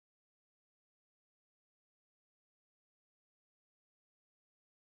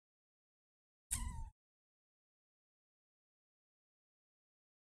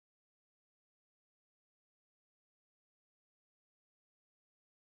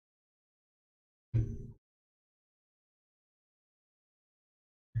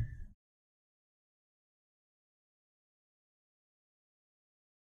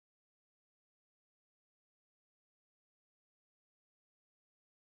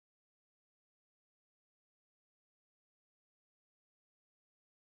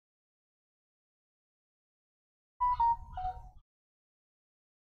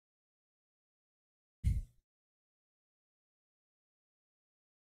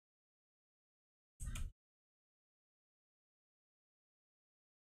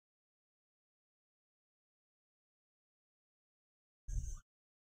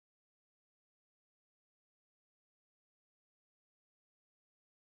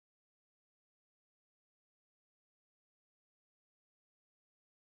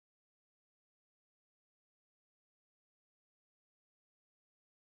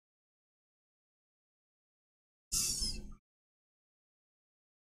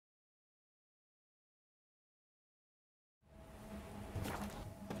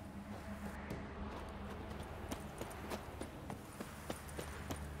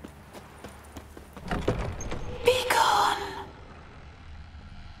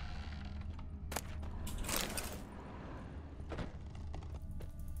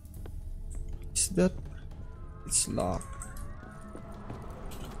that? It's locked.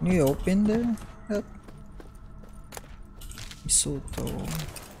 Can you open there? Yep. Misoto.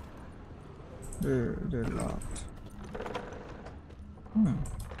 They're locked.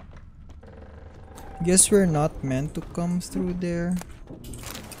 Guess we're not meant to come through there.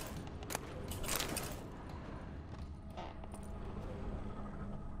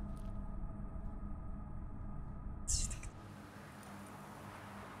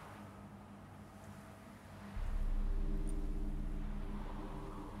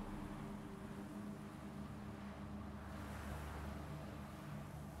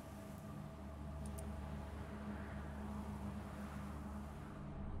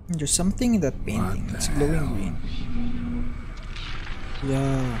 There's something in that painting. It's glowing green.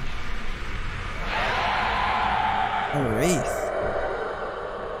 Yeah. A wraith.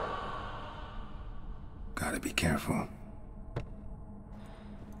 Gotta be careful.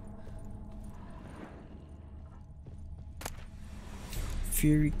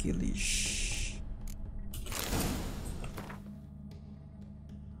 Fury Killish.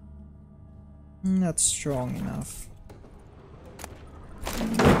 Not strong enough.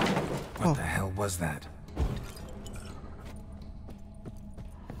 What the hell was that?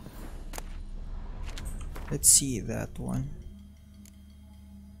 Let's see that one.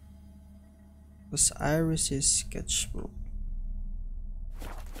 It was Iris's sketchbook.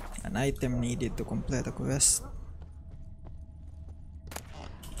 An item needed to complete a quest.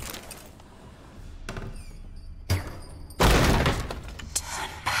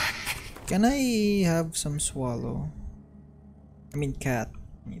 Can I have some swallow? I mean cat.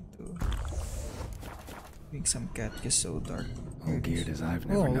 Need to drink some cat, it's so dark. Olgierd as I've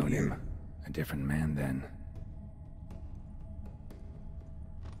never known him. A different man then.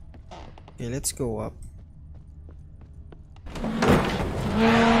 Okay, let's go up.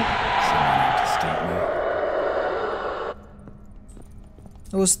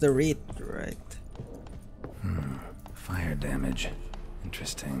 That was the rate, right? Fire damage.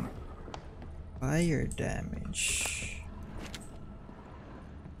 Interesting. Fire damage.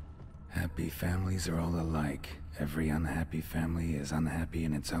 Happy families are all alike. Every unhappy family is unhappy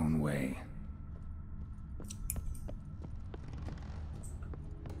in its own way.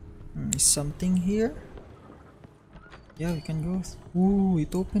 Is something here? Yeah, we can go. Ooh,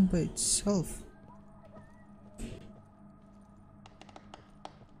 it opened by itself.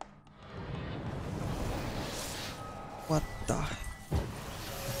 What the?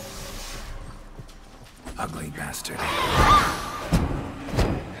 Ugly bastard.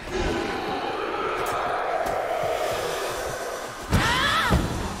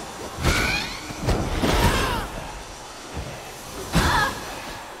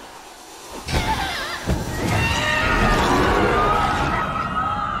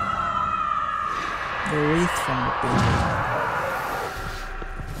 The wraith from the painting.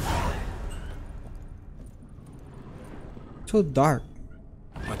 So dark.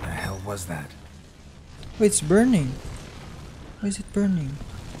 What the hell was that? Oh, it's burning. Why is it burning?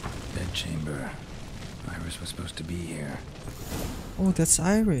 Bedchamber. Iris was supposed to be here. Oh, that's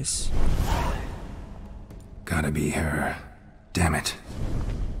Iris. Gotta be her. Damn it.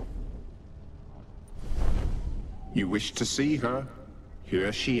 You wish to see her?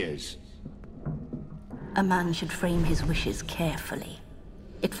 Here she is. A man should frame his wishes carefully.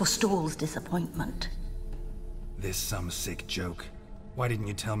 It forestalls disappointment. This some sick joke. Why didn't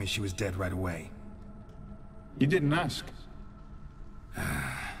you tell me she was dead right away? You didn't ask.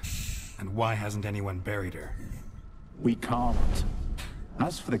 And why hasn't anyone buried her? We can't.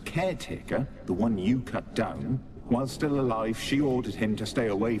 As for the caretaker, the one you cut down, while still alive, she ordered him to stay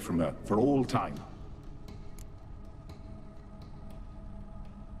away from her for all time.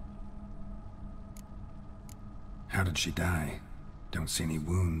 How did she die? Don't see any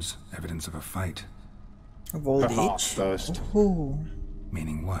wounds, evidence of a fight. Of old Her heart age? burst. Oh,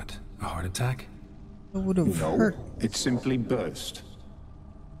 Meaning what? A heart attack? that would have No, hurt. it simply burst.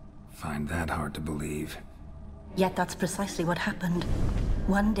 Find that hard to believe. Yet that's precisely what happened.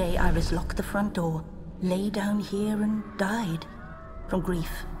 One day Iris locked the front door, lay down here and died. From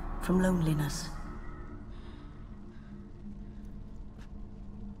grief, from loneliness.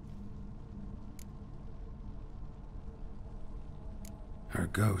 Her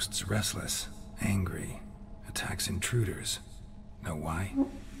ghost's restless, angry, attacks intruders. Know why?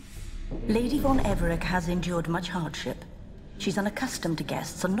 Lady von Everett has endured much hardship. She's unaccustomed to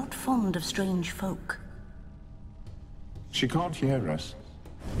guests and not fond of strange folk. She can't hear us.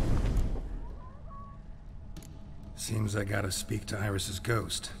 Seems I gotta speak to Iris's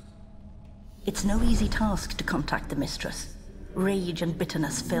ghost. It's no easy task to contact the mistress. Rage and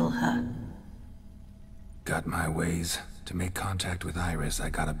bitterness fill her. got my ways. To make contact with Iris, I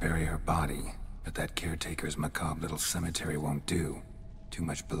gotta bury her body. But that caretaker's macabre little cemetery won't do. Too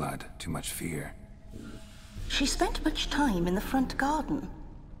much blood, too much fear. She spent much time in the front garden.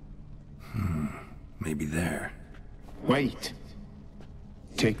 Maybe there. Wait.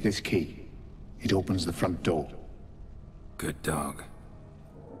 Take this key. It opens the front door. Good dog.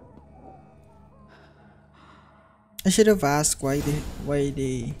 I should have asked why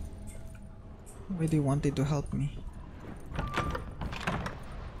they wanted to help me.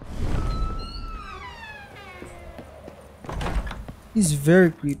 It's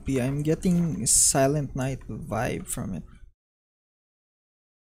very creepy. I'm getting a Silent Night vibe from it.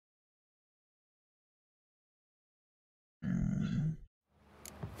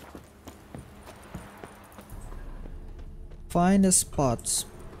 Find the spots.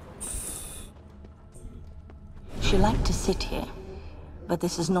 She liked to sit here, but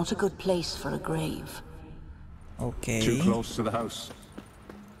this is not a good place for a grave. Okay. Too close to the house.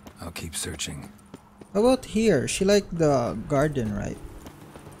 I'll keep searching. How about here? She liked the garden, right?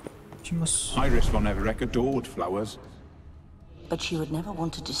 She must... Iris von Everett adored flowers. But she would never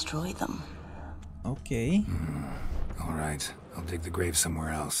want to destroy them. Okay. Alright, I'll dig the grave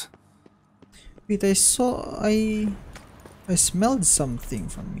somewhere else. Wait, I smelled something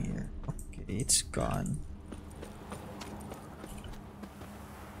from here. Okay, it's gone.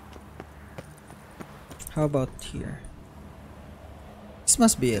 How about here? This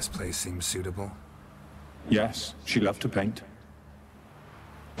must be This it. place seems suitable. Yes, she loved to paint.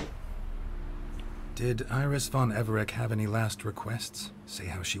 Did Iris von Everett have any last requests? Say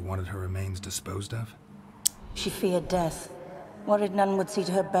how she wanted her remains disposed of? She feared death, worried none would see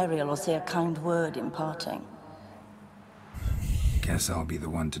to her burial or say a kind word in parting. Guess I'll be the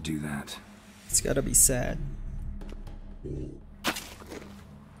one to do that. It's gotta be sad.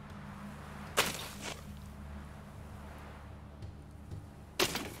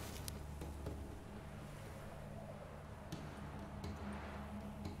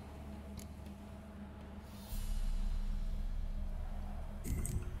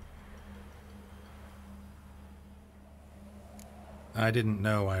 I didn't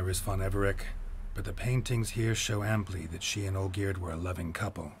know Iris von Everett, but the paintings here show amply that she and Olgierd were a loving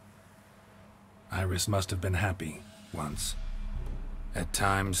couple. Iris must have been happy, once. At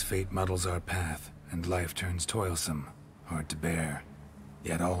times, fate muddles our path, and life turns toilsome, hard to bear.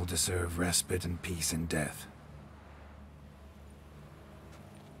 Yet all deserve respite and peace in death.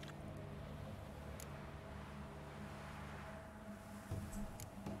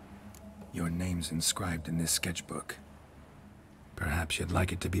 Your name's inscribed in this sketchbook. Perhaps you'd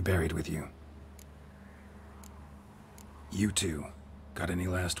like it to be buried with you. You two, got any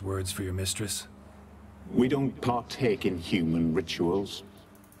last words for your mistress? We don't partake in human rituals.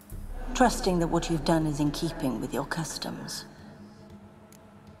 Trusting that what you've done is in keeping with your customs.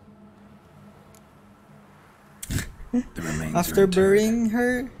 The remains After are interred. burying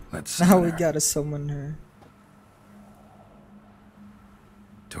her, Let's now summon we her. gotta summon her.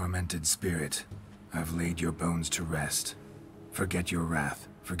 Tormented spirit, I've laid your bones to rest. Forget your wrath,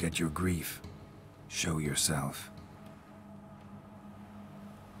 forget your grief. Show yourself.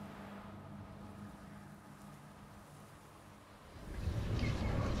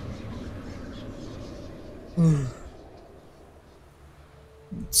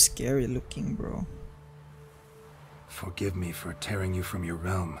 It's scary looking, bro. Forgive me for tearing you from your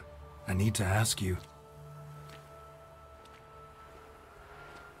realm. I need to ask you.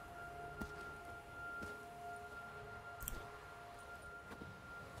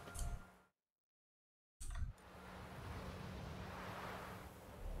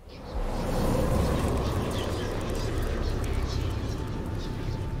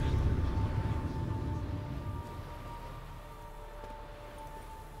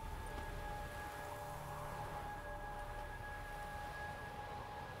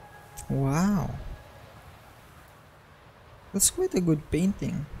 Wow. That's quite a good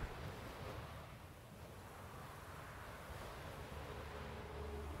painting.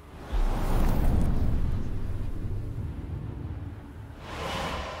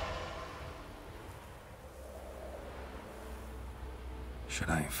 Should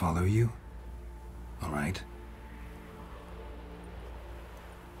I follow you? All right.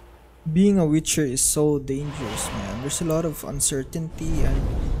 Being a witcher is so dangerous, man. There's a lot of uncertainty and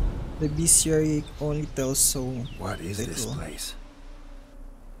the bestiary only tells so What is this little. place?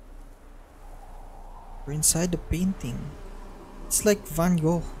 We're inside the painting. It's like Van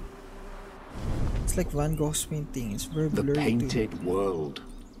Gogh. It's like Van Gogh's painting. It's very The blurry too. Painted World.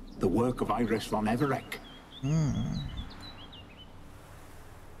 The work of Iris von Everett.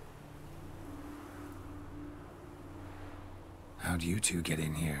 How'd you two get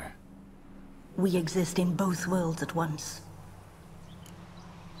in here? We exist in both worlds at once.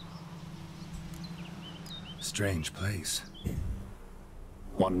 Strange place.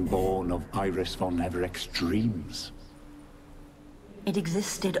 One born of Iris von Evereck's dreams. It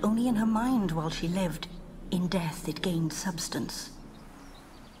existed only in her mind while she lived. In death, it gained substance.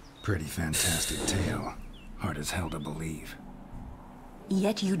 Pretty fantastic tale. Hard as hell to believe.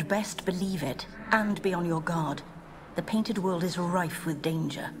 Yet you'd best believe it, and be on your guard. The painted world is rife with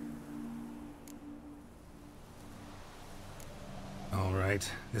danger. All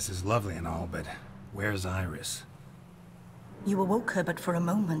right, this is lovely and all, but where's Iris? You awoke her but for a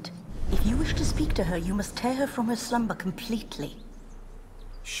moment. If you wish to speak to her, you must tear her from her slumber completely.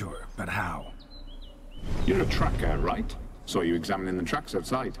 Sure, but how? You're a tracker, right? Saw you examining the tracks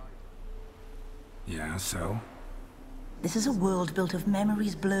outside. Yeah, so? This is a world built of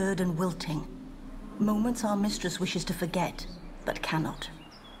memories blurred and wilting. Moments our mistress wishes to forget, but cannot.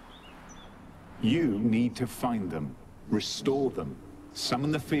 You need to find them, restore them,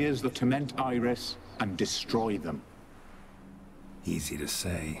 summon the fears that torment Iris, and destroy them. Easy to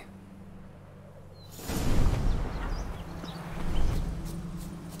say.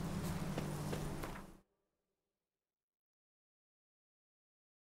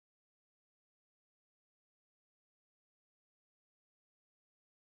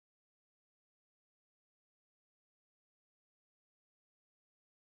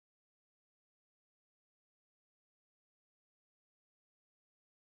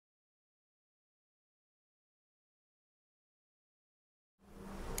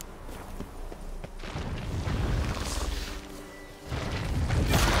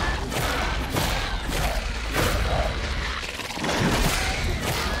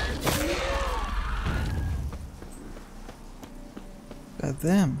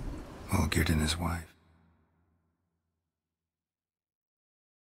 Them. Olgierd and his wife.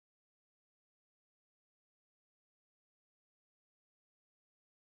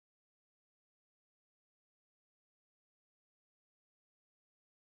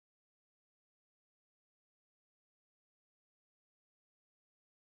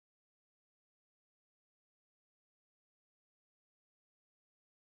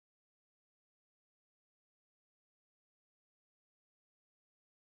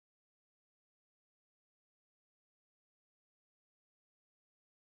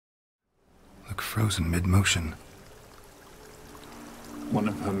 Look frozen mid-motion. One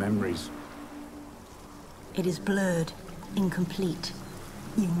of her memories. It is blurred, incomplete.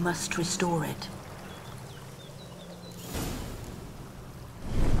 You must restore it.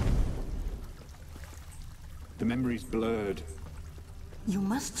 The memory's blurred. You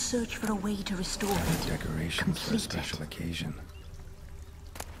must search for a way to restore it. Decorations for a special occasion.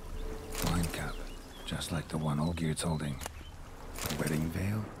 Wine cup, just like the one Olgierd's holding. A wedding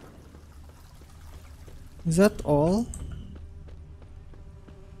veil. Is that all? I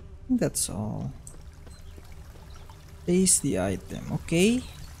think that's all. Place the item. Okay,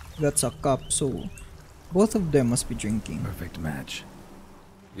 that's a cup, so both of them must be drinking. Perfect match.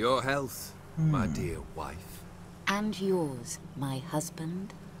 Your health, my dear wife. And yours, my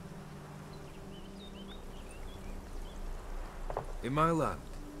husband. In my land,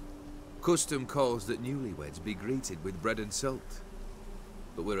 custom calls that newlyweds be greeted with bread and salt.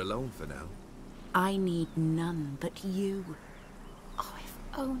 But we're alone for now. I need none but you. Oh, if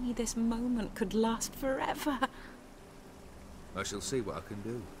only this moment could last forever. I shall see what I can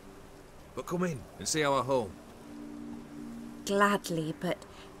do. But come in and see our home. Gladly, but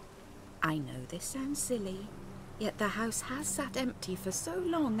I know this sounds silly, yet the house has sat empty for so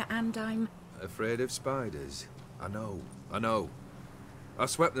long and I'm... Afraid of spiders? I know. I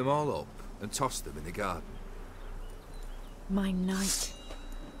swept them all up and tossed them in the garden. My knight,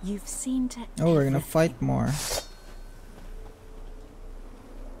 you've seen to Oh, we're gonna fight more.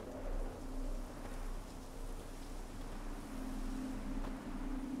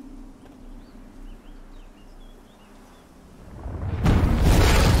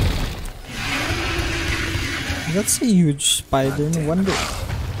 That's a huge spider, no wonder.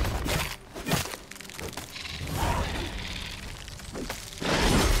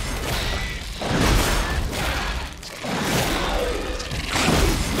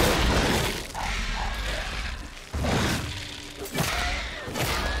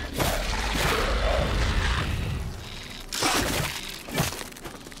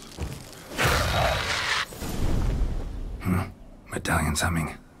 Medallion's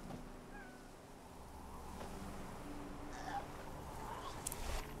humming.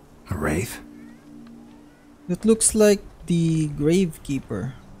 A wraith? It looks like the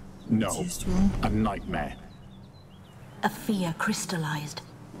Gravekeeper. No, a nightmare. A fear crystallized.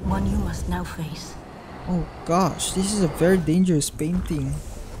 One you must now face. Oh gosh, this is a very dangerous painting.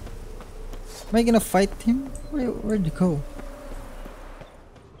 Am I gonna fight him? Where'd you go?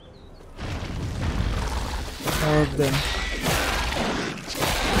 All of them.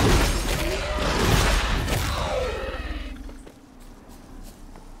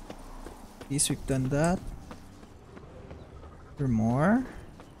 At least we've done that. There more?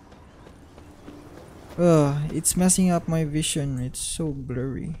 Ugh, it's messing up my vision. It's so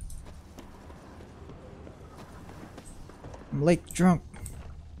blurry. I'm like drunk.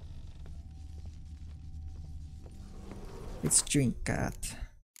 Let's drink, cat.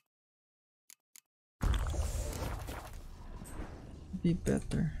 Be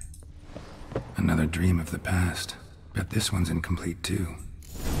better. Another dream of the past. Bet this one's incomplete too.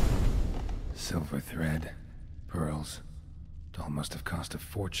 Silver thread, pearls. Doll must have cost a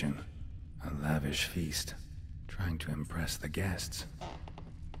fortune. A lavish feast, trying to impress the guests.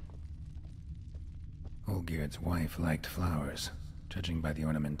 Olgierd's wife liked flowers. Judging by the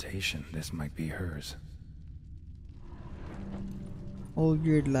ornamentation, this might be hers.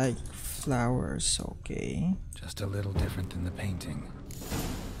 Olgierd like flowers, okay. Just a little different than the painting.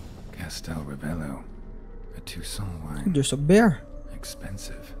 Castel Ravello, a Toussaint wine. There's a bear.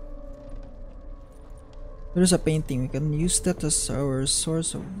 Expensive. There's a painting. We can use that as our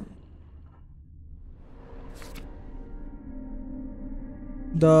source of...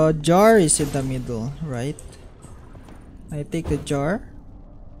 The jar is in the middle, right? I take the jar.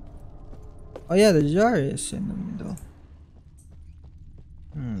 Oh yeah, the jar is in the middle.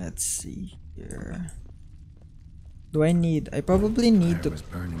 Let's see here. Do I need? I probably need to. Was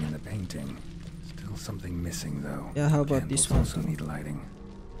burning in the painting. Still something missing though. Yeah, how about this one? Also need lighting.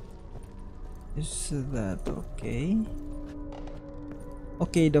 Is that okay?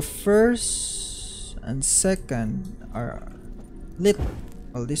 Okay, the first and second are lit.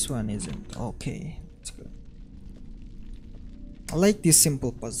 Well, this one isn't. Okay, that's good. I like these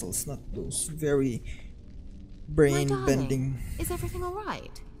simple puzzles, not those very brain-bending. Is everything all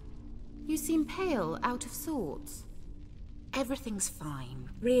right? You seem pale, out of sorts. Everything's fine,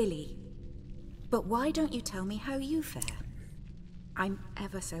 really. But why don't you tell me how you fare? I'm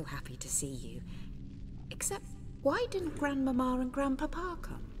ever so happy to see you. Except, why didn't Grandmama and Grandpapa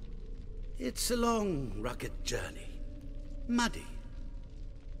come? It's a long, rugged journey. Muddy.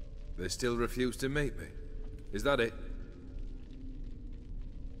 They still refuse to meet me. Is that it?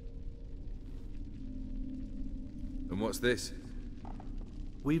 And what's this?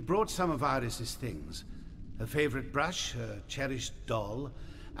 We've brought some of Iris's things. Her favorite brush, her cherished doll,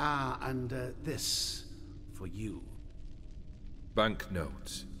 and this for you.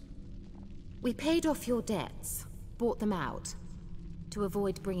 Banknotes. We paid off your debts, bought them out, to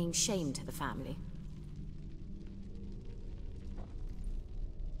avoid bringing shame to the family.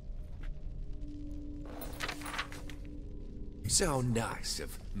 So nice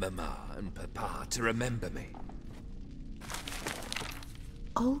of Mama and Papa to remember me.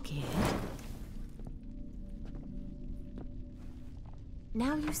 Olgierd?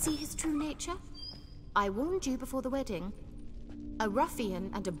 Now you see his true nature? I warned you before the wedding. A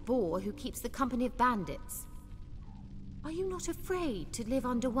ruffian and a boor who keeps the company of bandits. Are you not afraid to live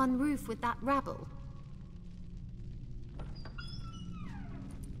under one roof with that rabble?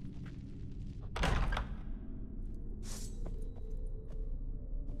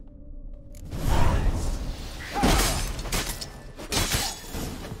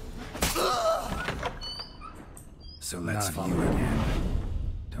 So let's follow again.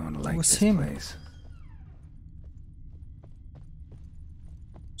 Don't like this place.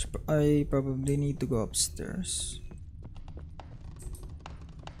 I probably need to go upstairs.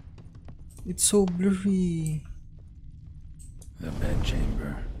 It's so blurry. The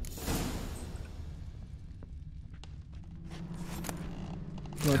bedchamber.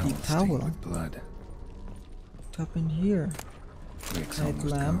 Bloody towel. With blood. What happened here? Night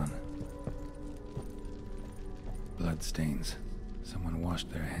lamp. Gone. Blood stains. Someone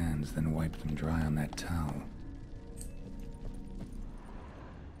washed their hands, then wiped them dry on that towel.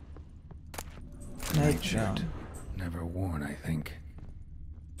 Night shirt. Never worn, I think.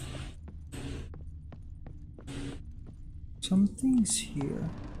 Something's here.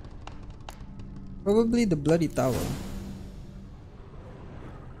 Probably the bloody towel.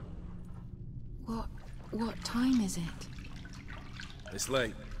 What time is it? It's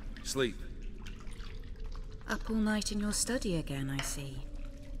late. Sleep. Up all night in your study again, I see.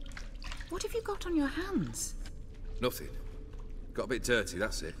 What have you got on your hands? Nothing. Got a bit dirty,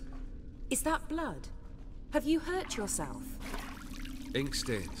 that's it. Is that blood? Have you hurt yourself? Ink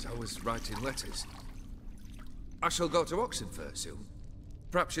stains. I was writing letters. I shall go to Oxenfurt soon.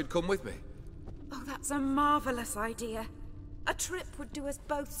 Perhaps you'd come with me. Oh, that's a marvelous idea. A trip would do us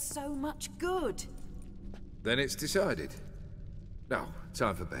both so much good. Then it's decided. Now,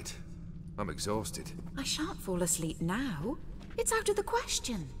 time for bed. I'm exhausted. I shan't fall asleep now. It's out of the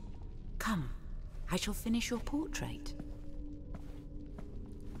question. Come, I shall finish your portrait.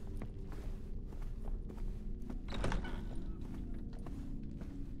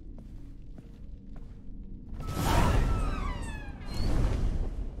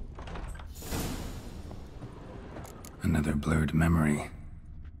 Another blurred memory.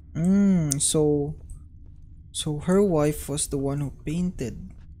 So her wife was the one who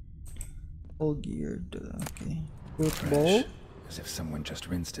painted Olgierd. Okay. Football. Fresh, as if someone just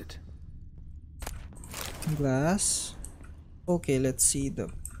rinsed it. Glass. Okay, let's see the.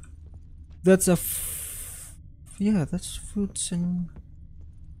 That's a. Yeah, that's fruits and.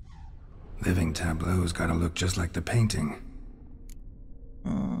 Living tableau's gotta look just like the painting.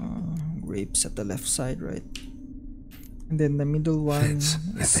 Grapes at the left side, right? And then the middle one Fits,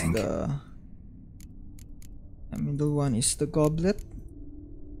 I is think. the middle one is the goblet,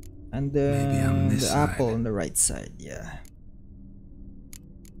 and Maybe on then this the side. apple on the right side. Yeah.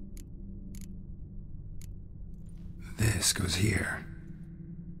 This goes here.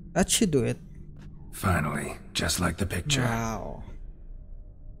 That should do it. Finally, just like the picture. Wow.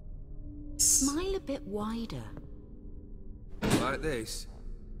 Smile a bit wider. Like this.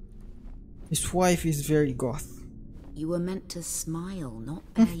 His wife is very goth. You were meant to smile,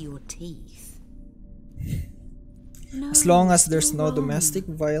 not bare your teeth. No, As long as it's there's still no wrong. domestic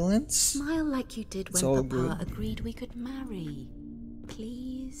violence. Smile like you did It's when all Papa good. agreed we could marry.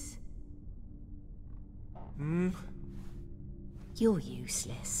 Please? You're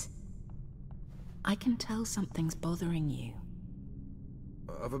useless. I can tell something's bothering you.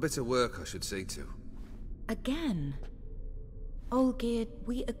 I've a bit of work I should see to. Again. Olgierd,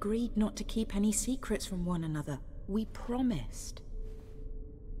 we agreed not to keep any secrets from one another. We promised.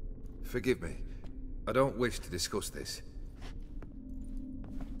 Forgive me. I don't wish to discuss this.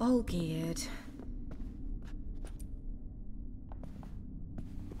 Olgierd.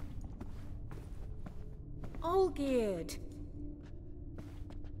 Olgierd.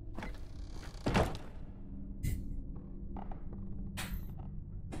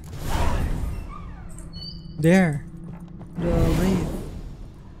 There. The raid.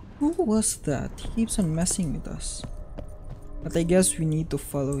 Who was that? He keeps on messing with us. But I guess we need to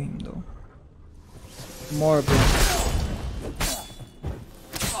follow him though. More of him.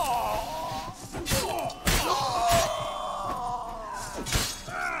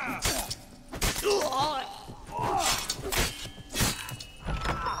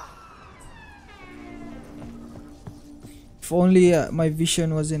 If only my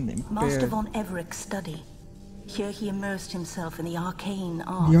vision wasn't Master impaired. von Everett's study. Here he immersed himself in the arcane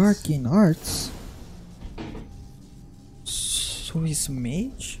arts. The arcane arts? So he's a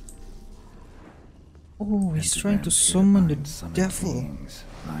mage? Oh, he's trying to summon the devil. Beings.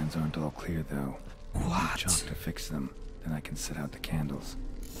 Lines aren't all clear though. What? Chalk to fix them, then I can set out the candles.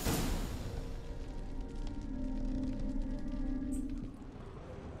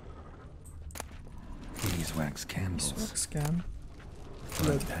 Beeswax candles. Wax can.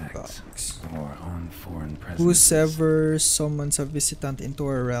 Blood Blood pacts. pacts. Or on foreign presences. Whosoever summons a visitant into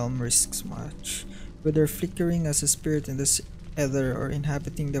a realm risks much, whether flickering as a spirit in the ether or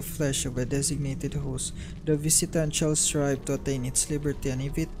inhabiting the flesh of a designated host. The visitant shall strive to attain its liberty, and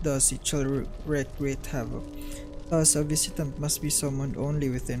if it does, it shall wreak great havoc. Thus, a visitant must be summoned only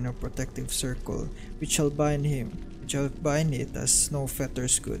within a protective circle, which shall bind it as no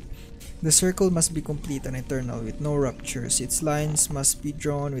fetters could. The circle must be complete and eternal, with no ruptures. Its lines must be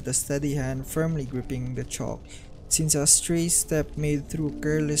drawn with a steady hand, firmly gripping the chalk. Since a stray step made through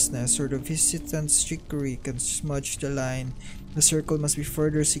carelessness or the visitant's trickery can smudge the line, the circle must be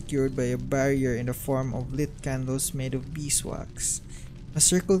further secured by a barrier in the form of lit candles made of beeswax. A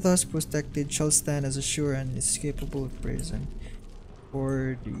circle thus protected shall stand as a sure and inescapable prison.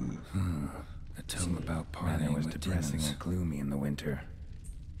 For the... A tome about parting was depressing and gloomy in the winter.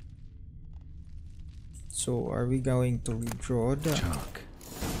 So, are we going to redraw the... Chalk.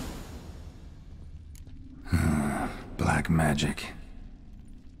 Black magic.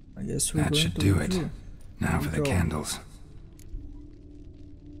 I guess we're That going should to do it. redraw. Now for the Redraw. candles.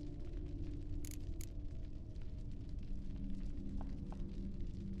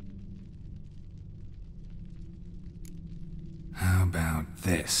 How about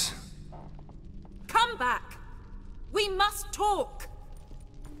this? Come back! We must talk!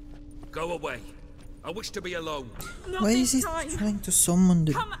 Go away. I wish to be alone. Not Why this is he time. trying to summon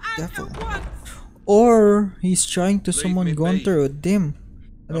the Come out devil? at once! Or he's trying to summon me be. Gaunter or Dimm.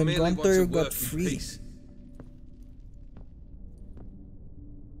 And I then merely want to Gaunter work got in free. peace.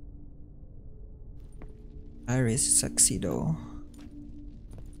 Iris Tuxedo.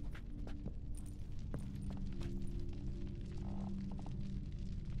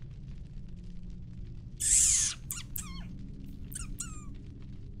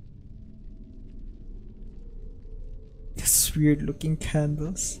 This weird looking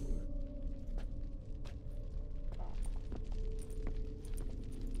candles.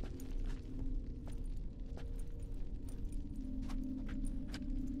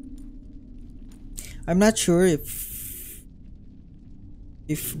 I'm not sure if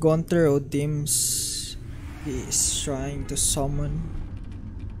Gaunter or Dimm's is trying to summon.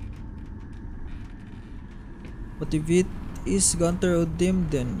 But if it is Gaunter or Dimm,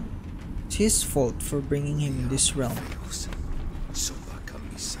 then it's his fault for bringing him in this realm.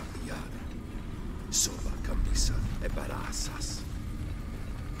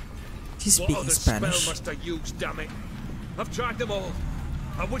 He's speaking Spanish. Spell must I use, damn it? I've tried them all.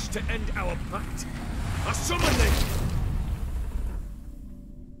 I wish to end our pact. I summon thee!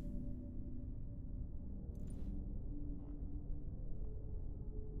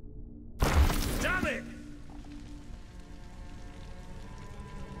 Damn it!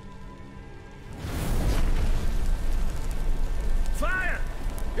 Fire!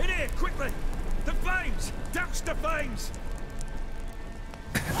 In here, quickly! The flames! Douse the flames!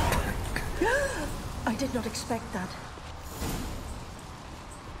 I did not expect that.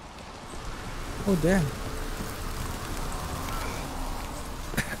 Oh damn.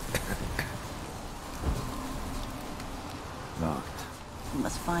 Locked. We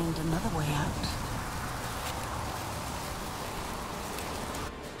must find another way out.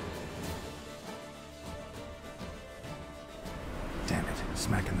 Damn it.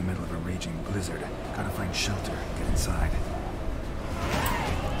 Smack in the middle of a raging blizzard. Gotta find shelter. Get inside.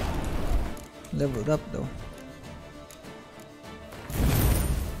 Leveled up though.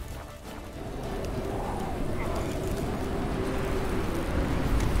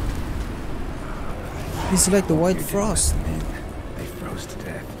 He's like the White Frost. They froze to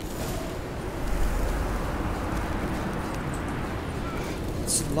death.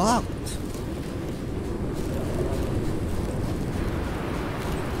 It's locked.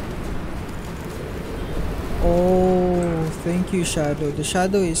 Oh, thank you, Shadow. The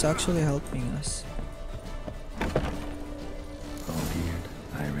Shadow is actually helping us. Olgierd,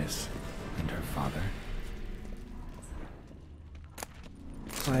 Iris, and her father.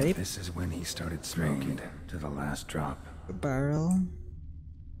 Pipe. This is when he started smoking to the last drop. A barrel.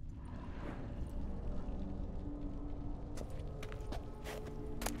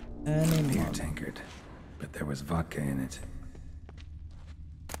 And a Beer mug. tankard, but there was vodka in it.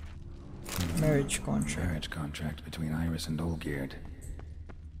 Marriage contract. Marriage contract between Iris and Olgierd.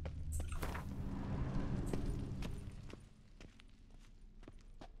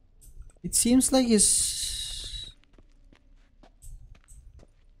 It seems like he's...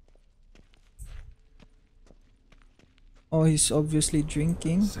 Oh, he's obviously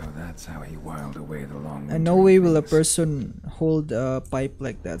drinking. So that's how he whiled away the long winter And no way will a evenings. person hold a pipe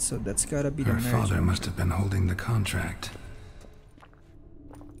like that, so that's gotta be the Her marriage. father must have been holding the contract.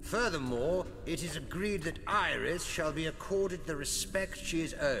 Furthermore, it is agreed that Iris shall be accorded the respect she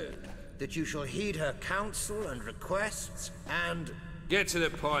is owed, that you shall heed her counsel and requests, and... Get to the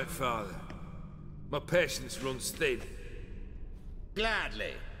point, Father. My patience runs thin.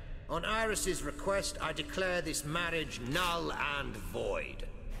 Gladly. On Iris's request, I declare this marriage null and void.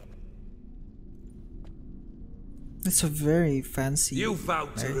 That's a very fancy You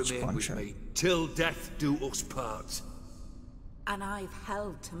vowed to marriage remain contract. with me, till death do us part. And I've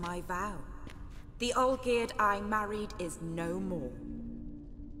held to my vow. The Olgierd I married is no more.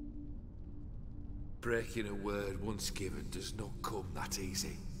 Breaking a word once given does not come that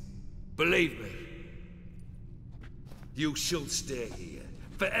easy. Believe me. You shall stay here,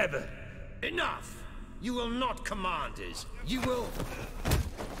 forever. Enough! You will not command us. You will...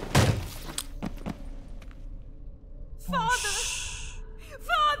 Father!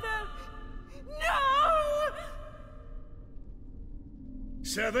 Father! No!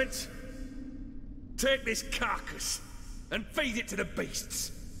 Servant, take this carcass and feed it to the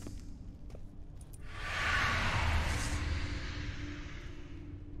beasts.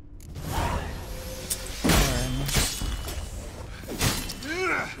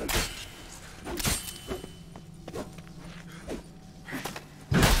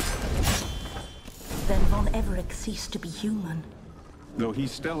 Then Von Everett ceased to be human. Though he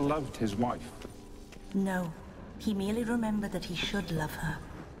still loved his wife. No, he merely remembered that he should love her.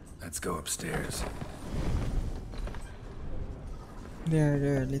 Let's go upstairs.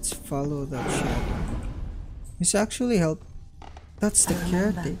 There, let's follow that shadow. He's actually helped. That's the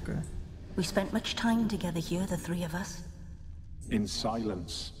caretaker. We spent much time together here, the three of us. In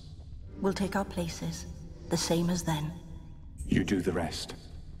silence. We'll take our places, the same as then. You do the rest.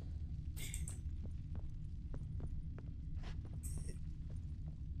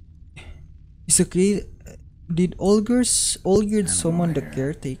 Is okay. Did Olgierd summon the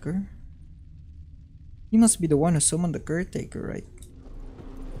caretaker? He must be the one who summoned the caretaker, right?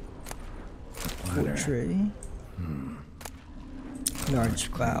 Food tray.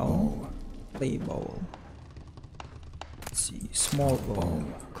 Large bowl. Play bowl. Let's see. Small bowl.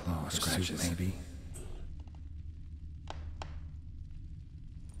 Claw scratches, maybe.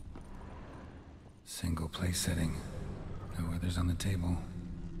 Single place setting. No others on the table.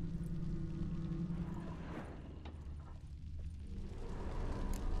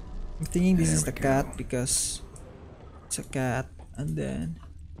 I'm thinking this is the cat because it's a cat, and then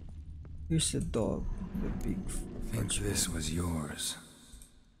here's the dog, the big. I think this was yours.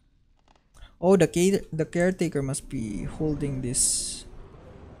 Oh, the caretaker must be holding this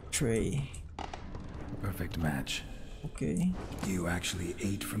tray. Perfect match. Okay. You actually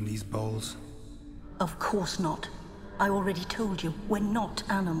ate from these bowls? Of course not. I already told you, we're not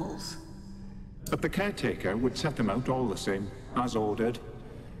animals. But the caretaker would set them out all the same, as ordered.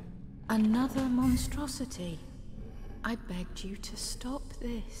 Another monstrosity. I begged you to stop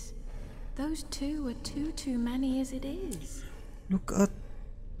this. Those two are too many as it is. Look at...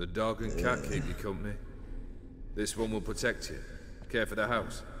 The dog and cat keep you company. This one will protect you, care for the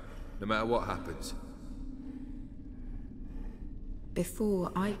house, no matter what happens.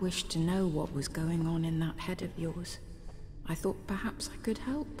 Before, I wished to know what was going on in that head of yours. I thought perhaps I could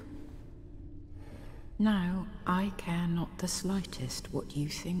help. Now, I care not the slightest what you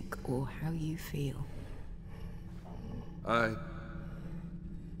think or how you feel. I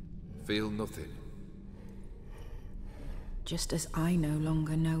feel nothing. Just as I no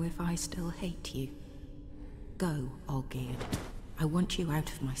longer know if I still hate you. Go, Olgierd. I want you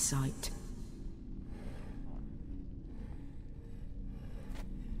out of my sight.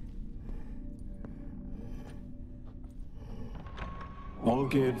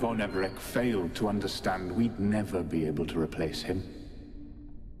 Olgierd von Everec failed to understand we'd never be able to replace him.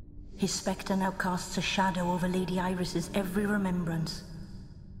 His spectre now casts a shadow over Lady Iris's every remembrance.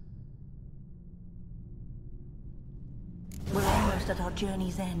 We're almost at our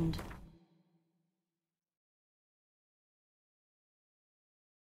journey's end.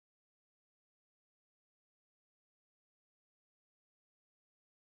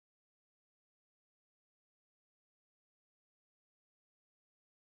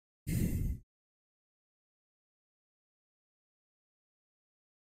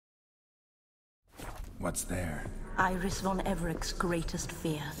 What's there? Iris von Everec's greatest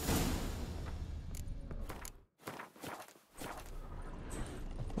fear.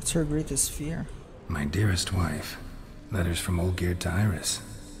 What's her greatest fear? My dearest wife. Letters from Olgierd to Iris.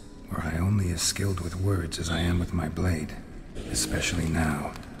 Were I only as skilled with words as I am with my blade. Especially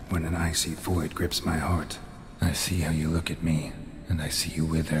now, when an icy void grips my heart. I see how you look at me, and I see you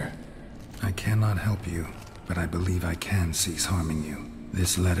wither. I cannot help you, but I believe I can cease harming you.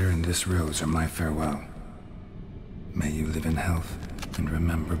 This letter and this rose are my farewell. May you live in health, and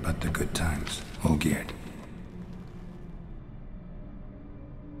remember but the good times, Olgierd.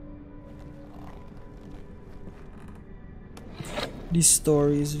 This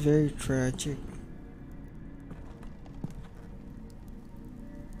story is very tragic.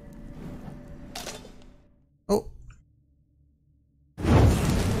 Oh.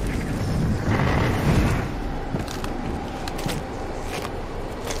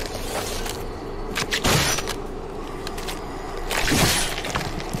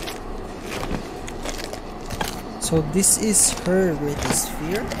 So this is her greatest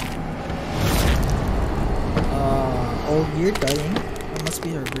fear. Olgierd dying. That must be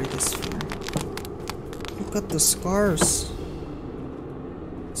her greatest fear. Look at the scars.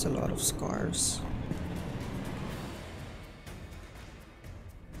 It's a lot of scars.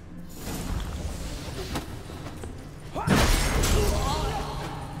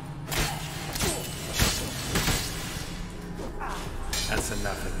 That's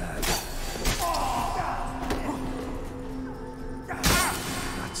enough of that.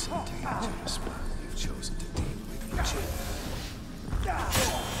 That's some dangerous man you've chosen to deal with, Richard.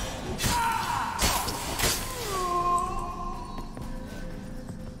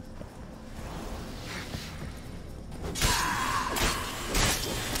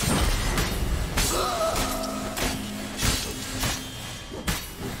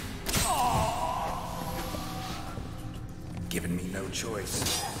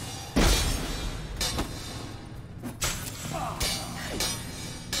 choice.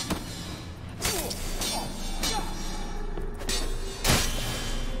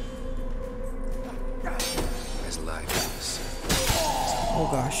 As life is. Oh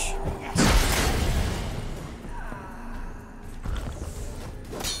gosh.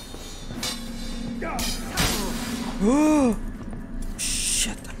 Oh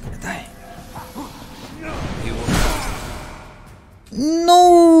shit, I'm gonna die.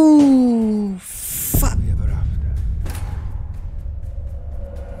 No, fuck.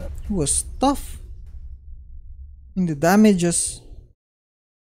 It was tough. And the damages.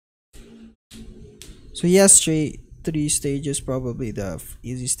 So yes, three stages, probably the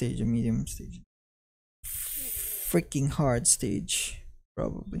easy stage, the medium stage, freaking hard stage,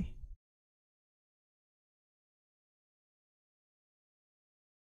 probably.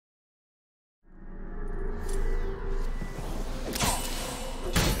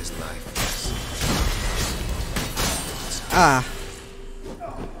 Ah.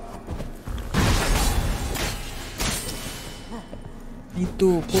 Need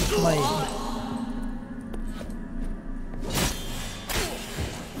to put my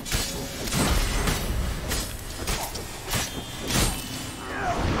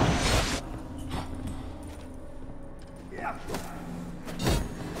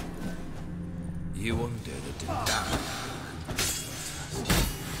You wonder that didn't die.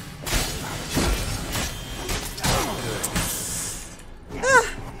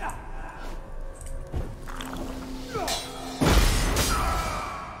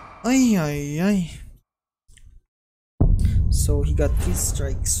 Ay, ay, ay. So he got 3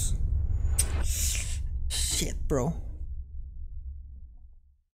 strikes. Shit, bro.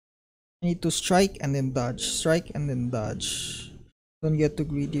 I need to strike and then dodge. Strike and then dodge. Don't get too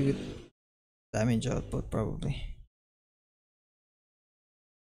greedy with damage output, probably.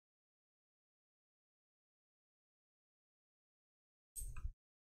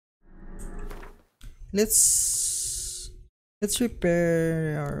 Let's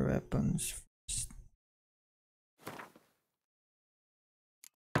repair our weapons first.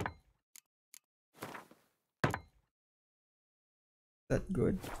 That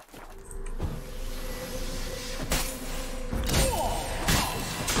good.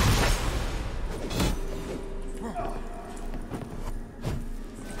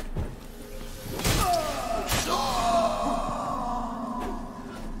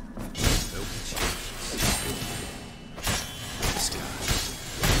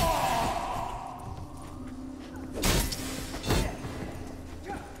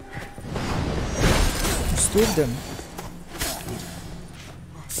 Stood them.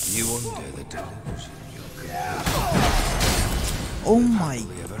 You wonder the delusion you're Oh my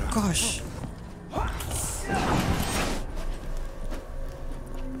gosh.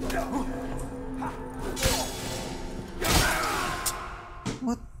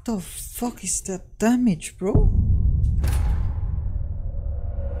 What the fuck is that damage, bro?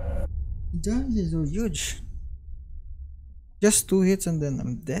 The damage is so huge. Just 2 hits and then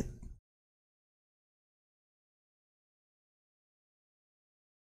I'm dead.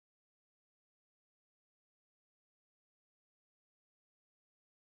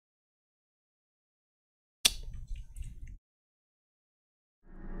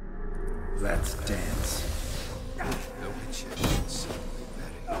 Let's dance. the witch is suddenly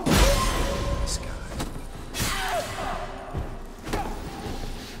very in the sky.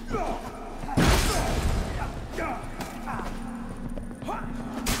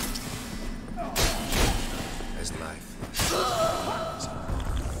 As lifeless as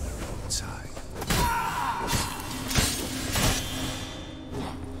on the roadside.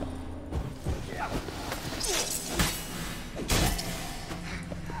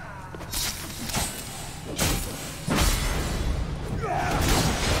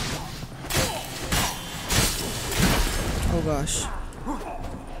 Oh gosh.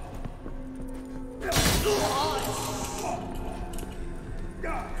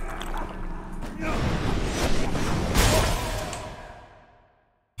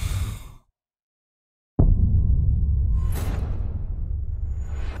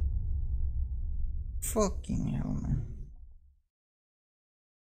 Fucking hell, man.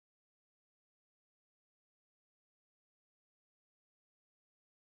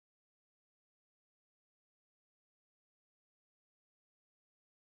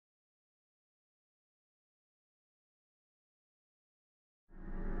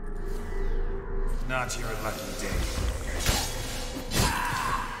 Not your lucky day.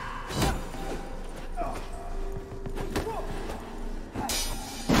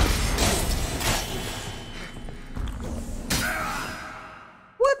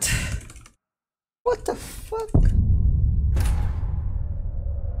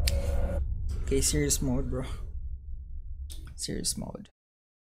 Okay, serious mode, bro. Serious mode.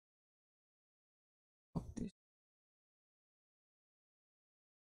 Fuck this.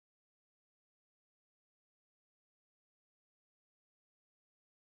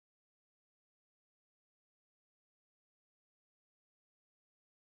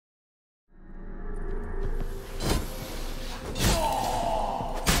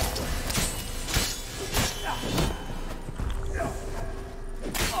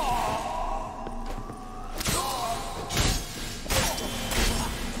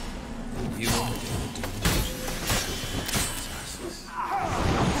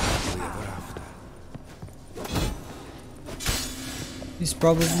 It's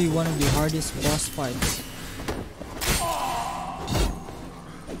probably one of the hardest boss fights.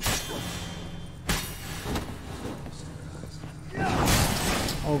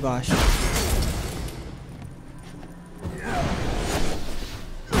 Oh gosh.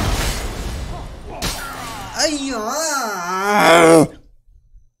 Ayya!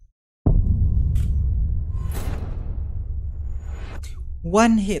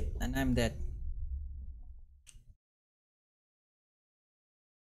 One hit and I'm dead.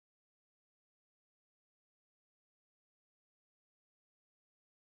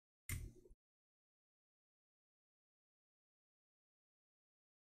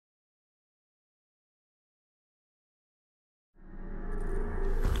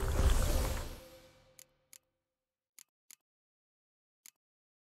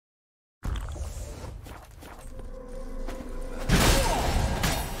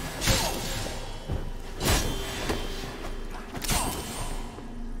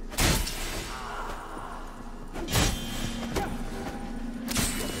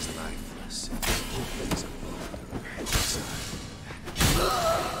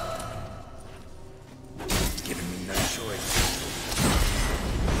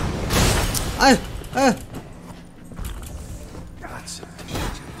 That's a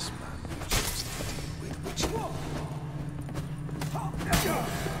dangerous man you chose to deal with, which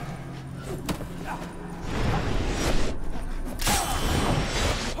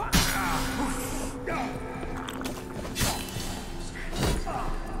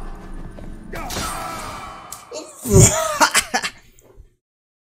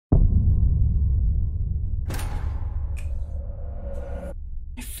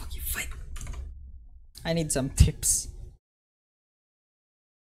I need some tips.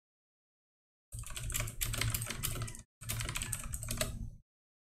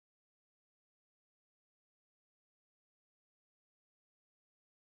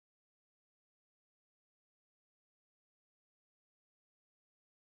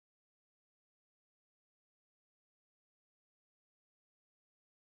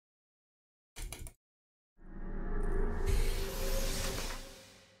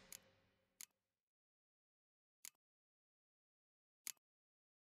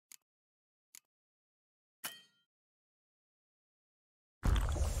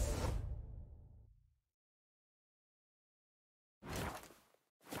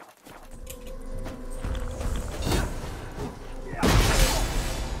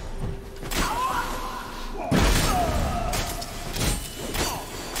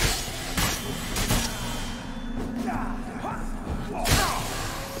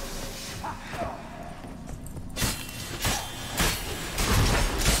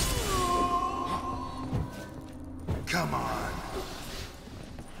 come on.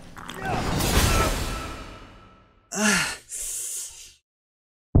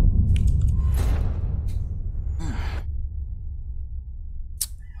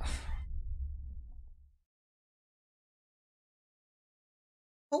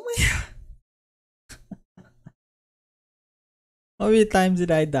 Oh my god. How many times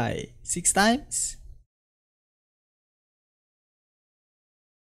did I die? 6 times?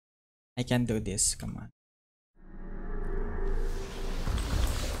 I can do this, come on.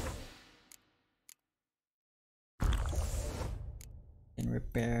 Can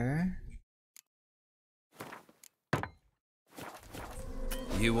repair.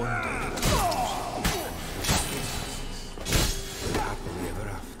 You wonder happily ever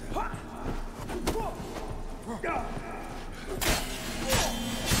after.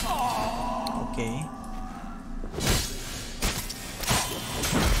 Okay.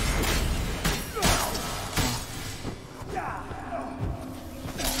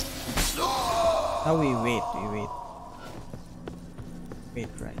 Now we wait. Wait,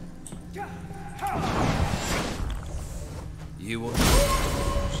 right. You will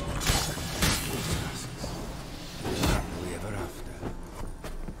happily ever after.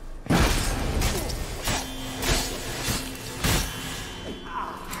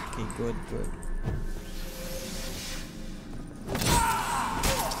 Okay, good, good.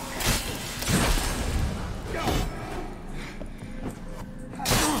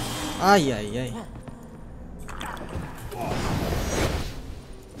 Ay, ay, ay.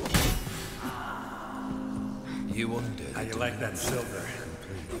 You wonder How you like that silver?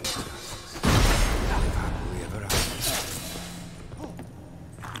 we ever are.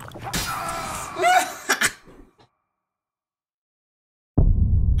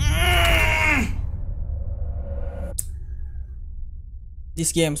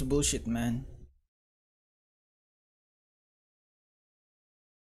 This game's bullshit, man.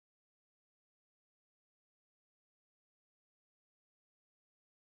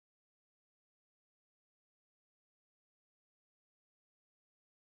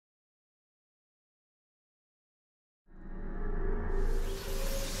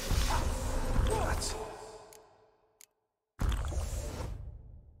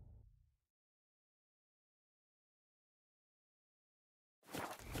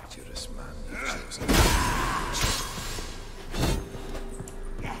 Dangerous man you've chosen.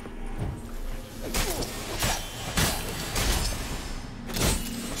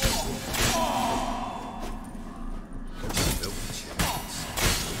 No chance.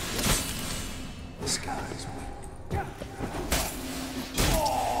 The sky's weak.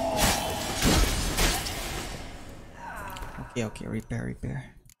 Okay, okay,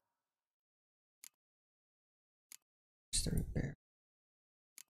 repair. Just a repair.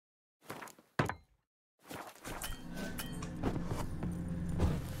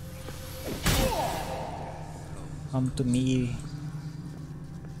 Come to me.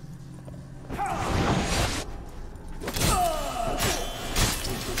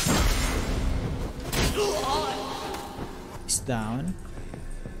 It's down.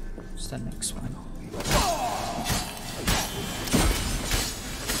 What's the next one?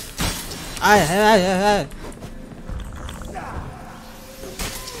 Ay.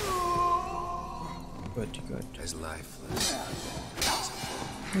 Good. As lifeless.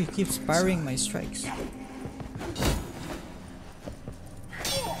 Oh, he keeps parrying my strikes.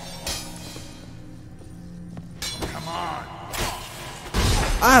 Come on.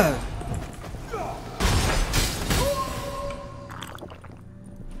 Ah!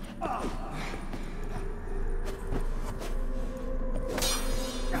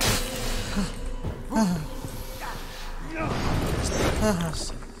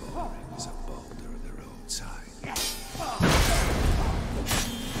 Is a boulder of the roadside.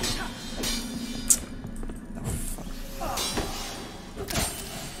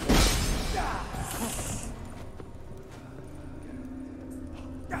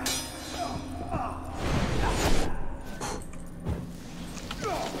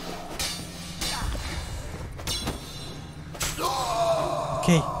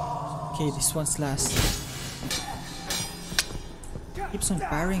 Okay, this one's last. Keeps on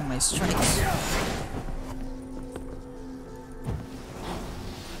parrying my strikes.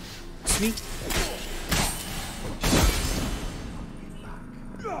 Sweet.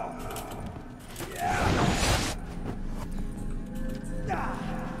 I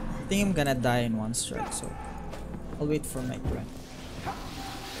think I'm gonna die in one strike, so I'll wait for my turn.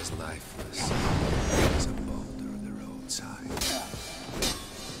 As lifeless as a boulder of the roadside.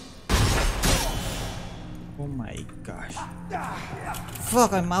 Oh my gosh.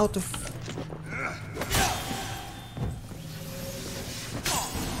 Fuck, I'm out of...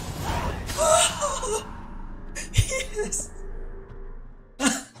 Yes!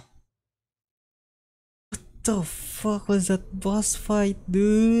 What the fuck was that boss fight,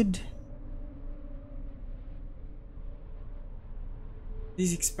 dude?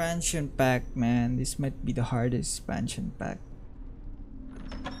 This expansion pack, man. This might be the hardest expansion pack.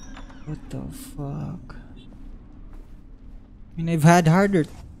 What the fuck? I mean, I've had harder.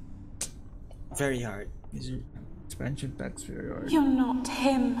 Very hard. These expansion packs very hard. You're not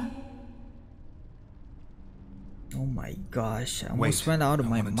him. Oh my gosh, I almost Wait, went out of I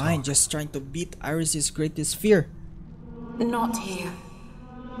my wanna mind talk. just trying to beat Iris' greatest fear. Not here.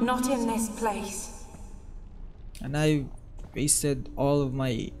 Not in this place. And I wasted all of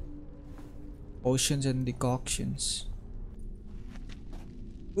my potions and decoctions.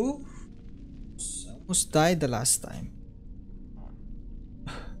 Ooh, I almost died the last time.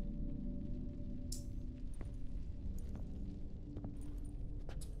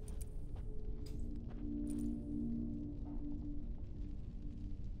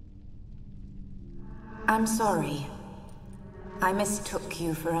 I'm sorry. I mistook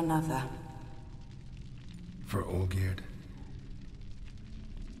you for another. For Olgierd?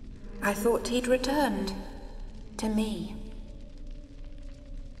 I thought he'd returned. To me.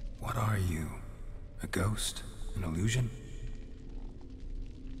 What are you? A ghost? An illusion?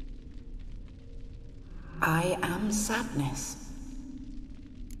 I am sadness.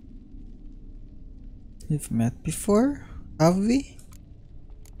 We've met before? Have we?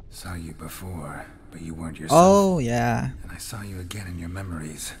 Saw you before, but you weren't yourself. Oh, yeah. And I saw you again in your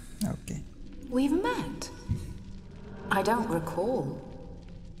memories. Okay. We've met. I don't recall.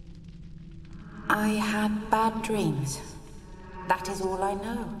 I had bad dreams. That is all I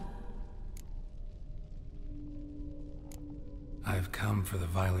know. I've come for the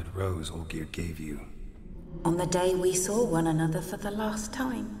violet rose Olgierd gave you. On the day we saw one another for the last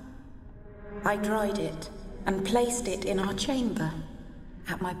time, I dried it and placed it in our chamber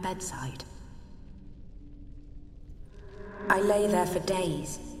at my bedside. I lay there for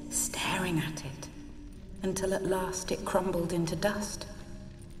days, staring at it, until at last it crumbled into dust,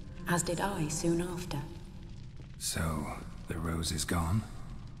 as did I soon after. So, the rose is gone?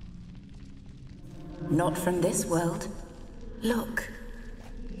 Not from this world. Look,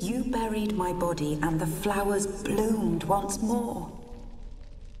 you buried my body and the flowers bloomed once more.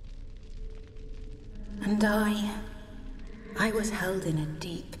 And I was held in a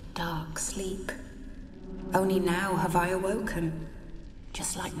deep, dark sleep. Only now have I awoken,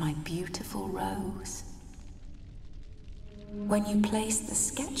 just like my beautiful rose. When you placed the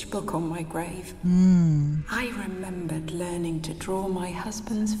sketchbook on my grave, I remembered learning to draw my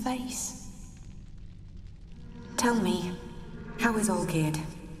husband's face. Tell me, how is Olgierd?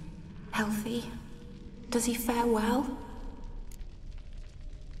 Healthy? Does he fare well?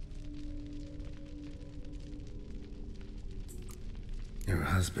 Your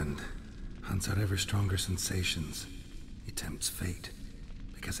husband hunts out ever stronger sensations. He tempts fate,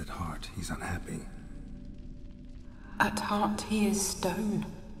 because at heart he's unhappy. At heart he is stone,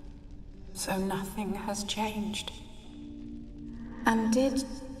 so nothing has changed. And did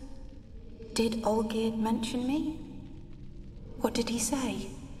Olgierd mention me? What did he say?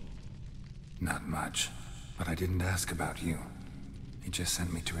 Not much, but I didn't ask about you. He just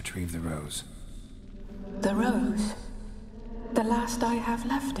sent me to retrieve the rose. The rose? The last I have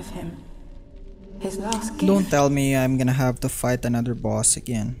left of him? His last gift? Don't tell me I'm gonna have to fight another boss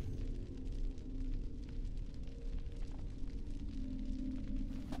again.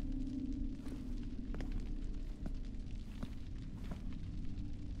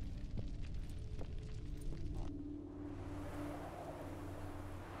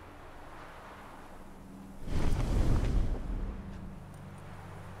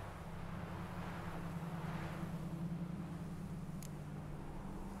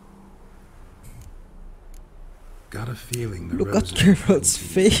 Got a feeling the Look rose at Geralt's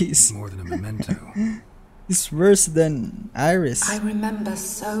face. more than a memento. It's worse than Iris. I remember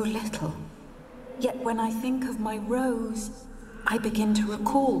so little. Yet when I think of my rose, I begin to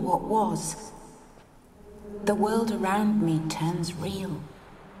recall what was. The world around me turns real,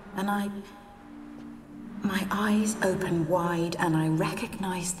 and my eyes open wide and I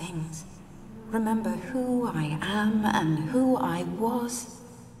recognize things. Remember who I am and who I was.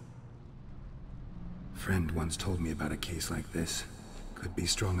 A friend once told me about a case like this. Could be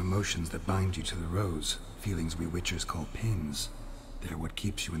strong emotions that bind you to the rose. Feelings we witchers call pins. They're what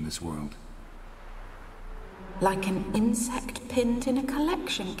keeps you in this world. Like an insect pinned in a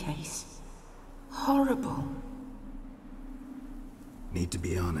collection case. Horrible. Need to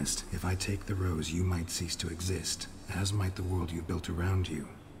be honest. If I take the rose, you might cease to exist, as might the world you built around you.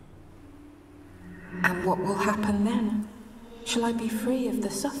 And what will happen then? Shall I be free of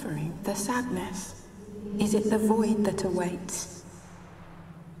the suffering, the sadness? Is it the void that awaits?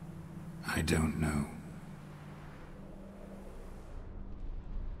 I don't know.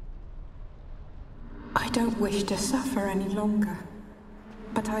 I don't wish to suffer any longer,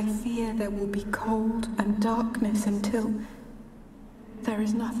 but I fear there will be cold and darkness until there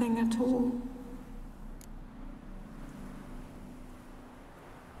is nothing at all.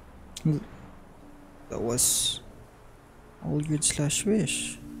 That was Olgierd /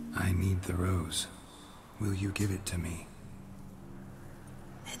 Wish. I need the rose. Will you give it to me?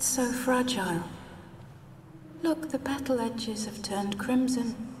 It's so fragile. Look, the petal edges have turned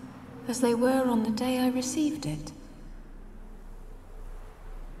crimson, as they were on the day I received it.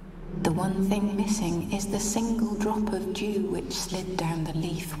 The one thing missing is the single drop of dew which slid down the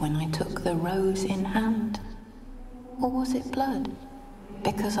leaf when I took the rose in hand. Or was it blood?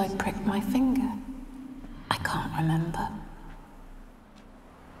 Because I pricked my finger? I can't remember.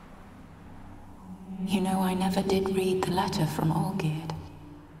 You know, I never did read the letter from Olgierd.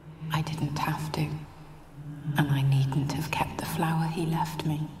 I didn't have to. And I needn't have kept the flower he left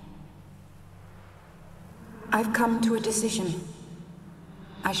me. I've come to a decision.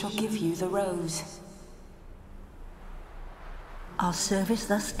 I shall give you the rose. Our service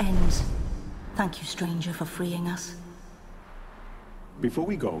thus ends. Thank you, stranger, for freeing us. Before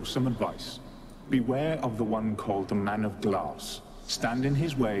we go, some advice. Beware of the one called the Man of Glass. Stand in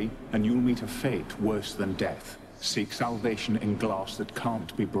his way, and you'll meet a fate worse than death. Seek salvation in glass that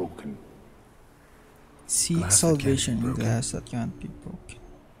can't be broken. Seek salvation in glass that can't be broken.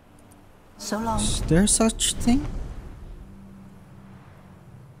 So long. Is there such thing?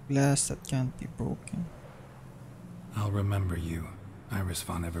 Glass that can't be broken. I'll remember you, Iris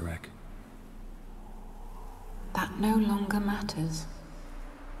von Everec. That no longer matters.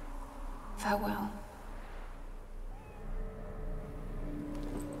 Farewell.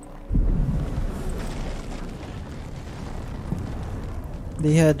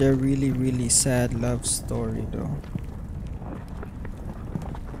 They had a really sad love story though.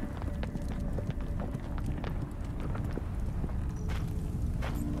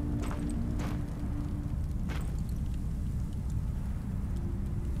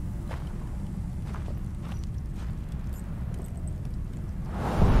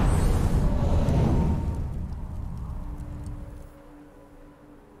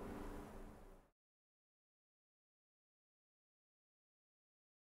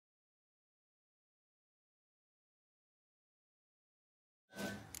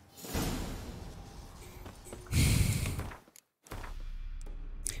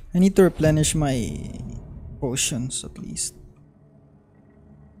 I need to replenish my potions at least.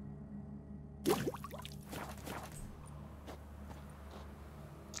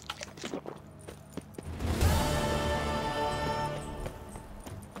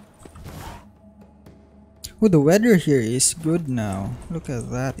 Oh, the weather here is good now. Look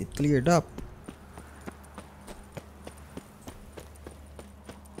at that, it cleared up.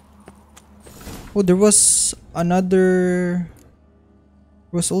 Oh, there was another...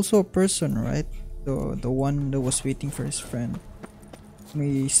 There was also a person, right? The one that was waiting for his friend. Can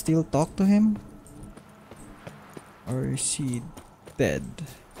we still talk to him? Or is he dead?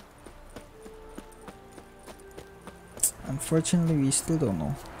 Unfortunately, we still don't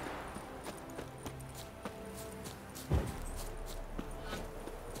know.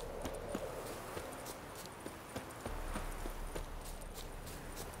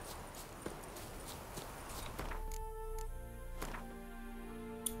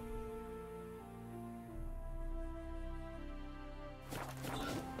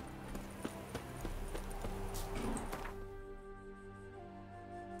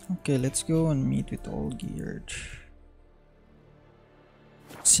 Okay, let's go and meet with Olgierd.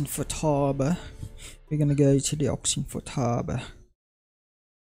 Oxenford Harbor. We're gonna go to the Oxenford Harbor.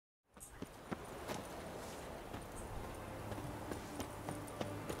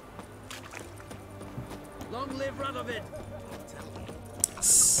 Long live Radovid!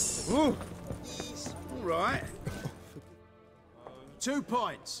 Ooh. All right. 2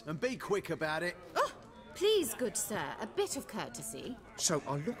 points, and be quick about it. Oh, please, good sir, a bit of courtesy. So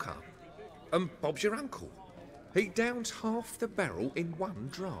I look up, and Bob's your uncle. He downs half the barrel in one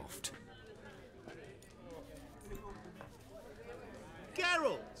draught.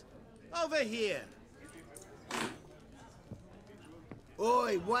 Geralt! Over here!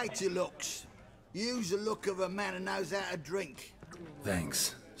 Oi, wait your looks. Use the look of a man who knows how to drink.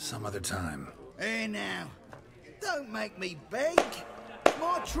 Thanks. Some other time. Hey now, don't make me beg.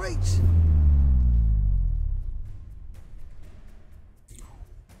 My treat.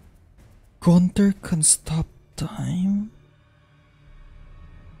 Gaunter can stop time?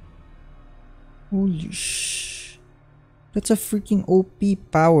 Holy sh... That's a freaking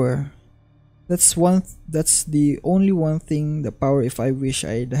OP power. That's the only one thing, the power if I wish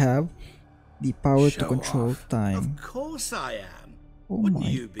I'd have. The power to control time. Of course I am. Oh Wouldn't my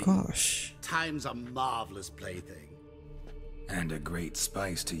you be? gosh. Time's a marvelous plaything. And a great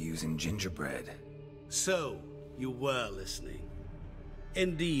spice to use in gingerbread. So, you were listening.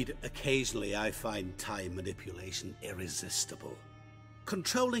 Indeed, occasionally I find time manipulation irresistible.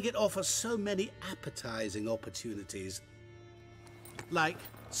 Controlling it offers so many appetizing opportunities. Like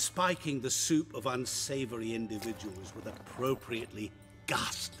spiking the soup of unsavory individuals with appropriately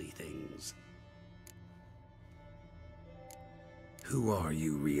ghastly things. Who are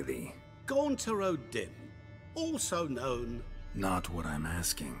you really? Gaunter Dimm, also known... Not what I'm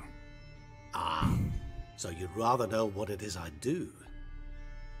asking. Ah, so you'd rather know what it is I do.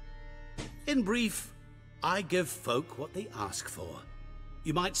 In brief, I give folk what they ask for.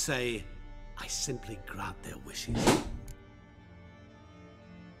 You might say, I simply grant their wishes.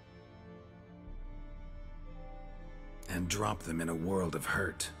 And drop them in a world of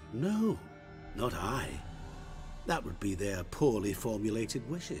hurt. No, not I. That would be their poorly formulated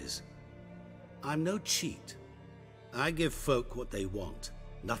wishes. I'm no cheat. I give folk what they want,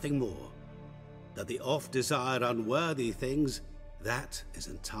 nothing more. That the oft-desired unworthy things, that is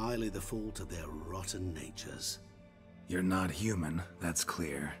entirely the fault of their rotten natures. You're not human, that's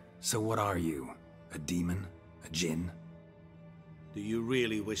clear. So what are you? A demon? A djinn? Do you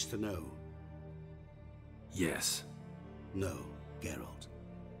really wish to know? Yes. No, Geralt.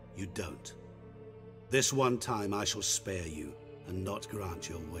 You don't. This one time I shall spare you, and not grant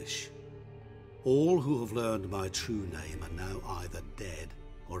your wish. All who have learned my true name are now either dead,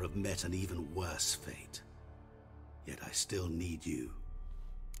 or have met an even worse fate. Yet I still need you.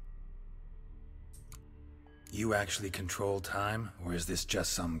 You actually control time, or is this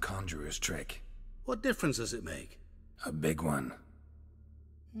just some conjurer's trick? What difference does it make? A big one.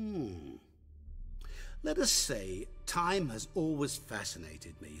 Let us say, time has always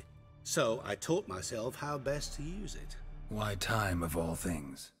fascinated me, so I taught myself how best to use it. Why time, of all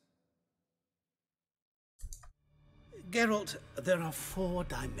things? Geralt, there are 4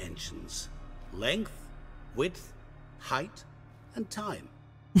 dimensions. Length, width, height, and time.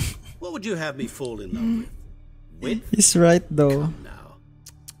 What would you have me fall in love with? Width? He's right though. Come now.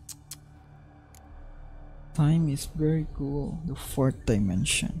 Time is very cool. The 4th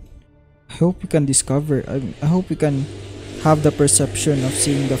dimension. I hope we can discover. I hope we can have the perception of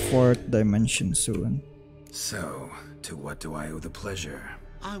seeing the 4th dimension soon. So, to what do I owe the pleasure?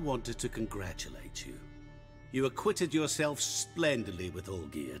 I wanted to congratulate you. You acquitted yourself splendidly with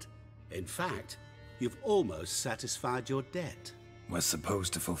Olgierd. In fact, you've almost satisfied your debt. Was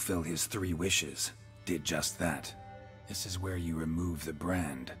supposed to fulfill his 3 wishes. Did just that. This is where you remove the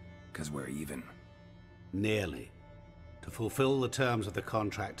brand, 'cause we're even. Nearly. To fulfill the terms of the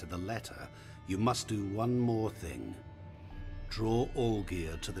contract to the letter, you must do one more thing. Draw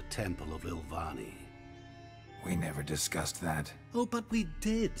Olgierd to the Temple of Lilvani. We never discussed that. Oh, but we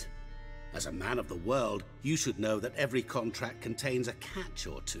did. As a man of the world, you should know that every contract contains a catch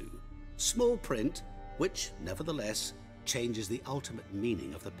or two. Small print, which, nevertheless, changes the ultimate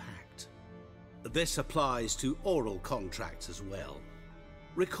meaning of the pact. This applies to oral contracts as well.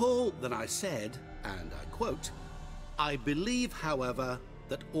 Recall that I said, and I quote, "I believe, however,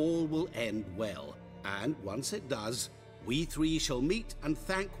 that all will end well, and once it does, we 3 shall meet and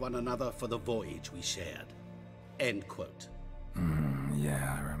thank one another for the voyage we shared." End quote.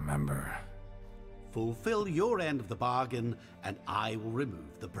 Yeah, I remember. Fulfill your end of the bargain, and I will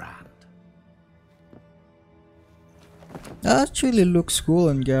remove the brand. That actually looks cool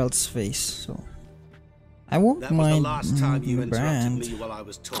on Geralt's face, so I won't That was mind the last time you the interrupted brand. me while I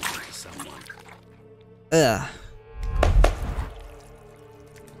was talking to someone.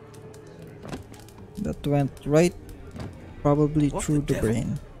 That went right probably What through the the devil?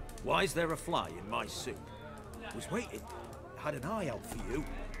 brain. Why is there a fly in my suit? Was waiting. Had an eye out for you.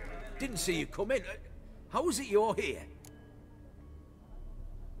 Didn't see you come in. How is it you're here?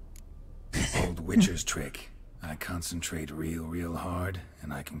 Old Witcher's trick. I concentrate real hard,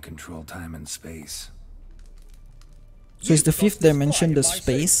 and I can control time and space. So is the 5th dimension the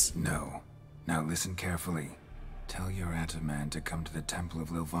space? No. Now listen carefully. Tell your Ataman to come to the Temple of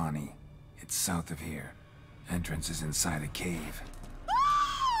Lilvani. It's south of here. Entrance is inside a cave.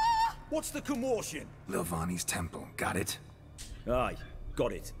 What's the commotion? Lilvani's temple, got it? Aye,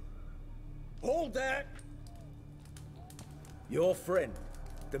 got it. Hold there! Your friend,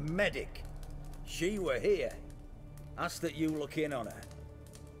 the medic, she were here. Ask that you look in on her.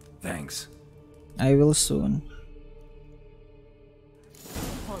 Thanks. I will soon.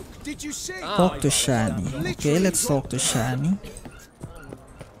 Did you see? Talk to Shani. Okay, let's talk to Shani.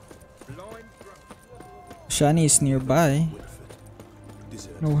 Shani is nearby.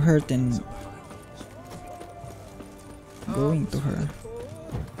 No hurt in going to her.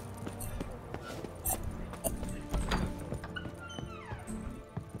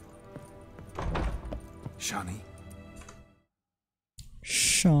 Shani?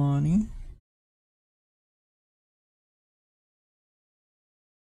 Shani?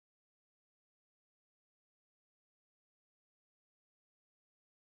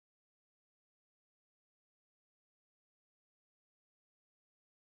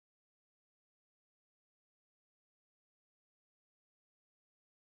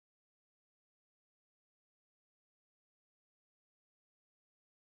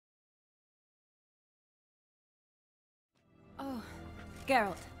 Oh,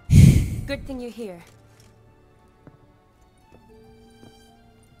 Geralt. Good thing you're here.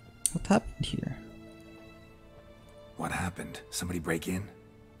 What happened here? What happened? Somebody break in?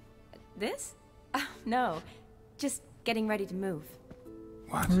 This? No. Just getting ready to move.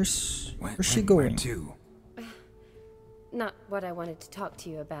 What? Where's she going? Where to? Not what I wanted to talk to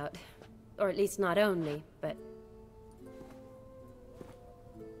you about. Or at least not only, but...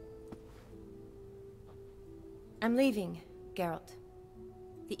 I'm leaving, Geralt.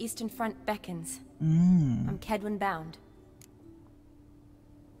 The Eastern Front beckons. I'm Kedwin bound.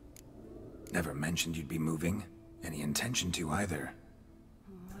 Never mentioned you'd be moving. Any intention to either.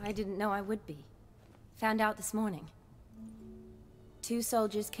 I didn't know I would be. Found out this morning. 2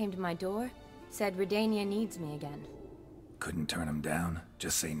 soldiers came to my door, said Redania needs me again. Couldn't turn him down?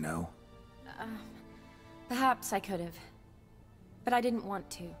 Just say no? Perhaps I could have. But I didn't want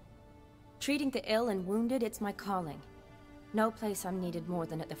to. Treating the ill and wounded, it's my calling. No place I'm needed more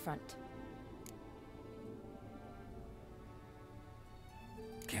than at the front.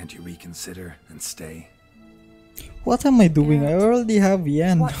 Can't you reconsider and stay? What am I doing? I already have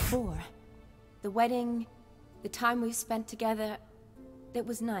Yen. What for? The wedding, the time we've spent together, it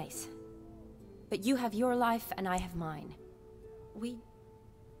was nice. But you have your life and I have mine.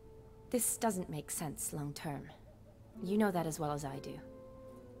 This doesn't make sense long term. You know that as well as I do.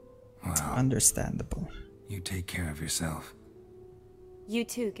 Well, understandable. You take care of yourself. You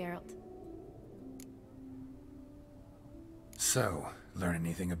too, Geralt. So, learn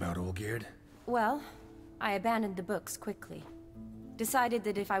anything about Olgierd? Well, I abandoned the books quickly. Decided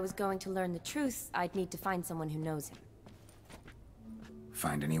that if I was going to learn the truth, I'd need to find someone who knows him.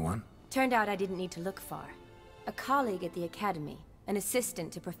 Find anyone? Turned out I didn't need to look far. A colleague at the Academy, an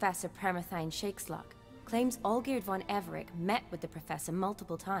assistant to Professor Permathine Shakeslock, claims Olgierd von Everec met with the professor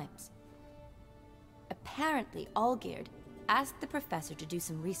multiple times. Apparently, Olgierd asked the professor to do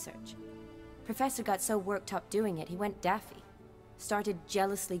some research. Professor got so worked up doing it, he went daffy. Started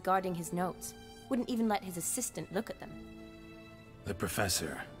jealously guarding his notes. Wouldn't even let his assistant look at them. The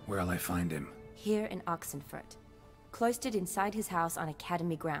professor. Where'll I find him? Here in Oxenfurt. Cloistered inside his house on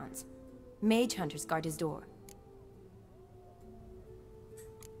Academy grounds. Mage hunters guard his door.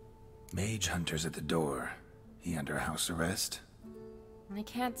 Mage hunters at the door. He under house arrest? I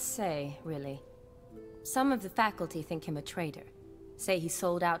can't say, really. Some of the faculty think him a traitor. Say he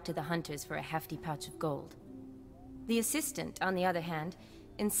sold out to the hunters for a hefty pouch of gold. The assistant, on the other hand,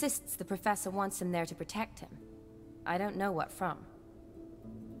 insists the professor wants him there to protect him. I don't know what from.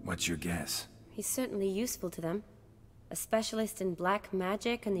 What's your guess? He's certainly useful to them. A specialist in black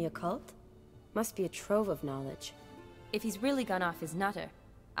magic and the occult? Must be a trove of knowledge. If he's really gone off his nutter,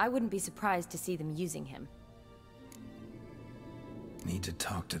 I wouldn't be surprised to see them using him. Need to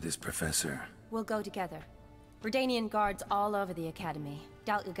talk to this professor. We'll go together. Redanian guards all over the Academy.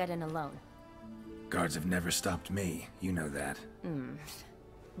 Doubt you'll get in alone. Guards have never stopped me, you know that.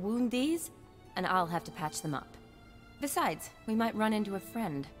 Wound these, and I'll have to patch them up. Besides, we might run into a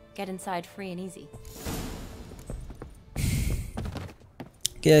friend. Get inside free and easy.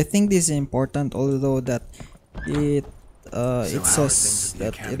 Okay, I think this is important, although that it says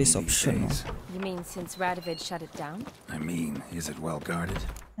that it is optional. You mean since Radovid shut it down? I mean, is it well guarded?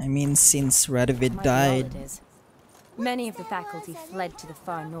 I mean, since Radovid died. It is. Many of the faculty fled to the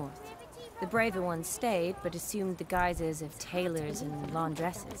far north. The braver ones stayed, but assumed the guises of tailors and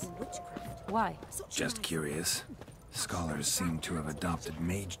laundresses. Why? Just curious. Scholars seem to have adopted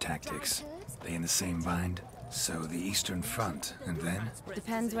mage tactics. They in the same bind? So the Eastern Front, and then?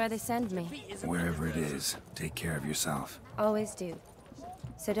 Depends where they send me. Wherever it is, take care of yourself. Always do.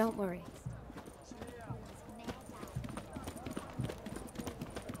 So don't worry.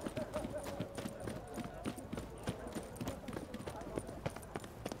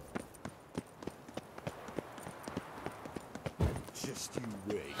 Just you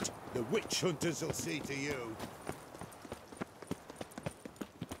wait. The witch hunters will see to you.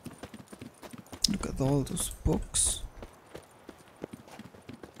 Look at all those books.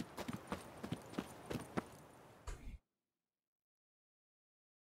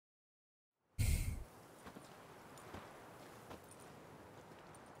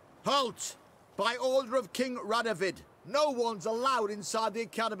 Halt! By order of King Radovid, no one's allowed inside the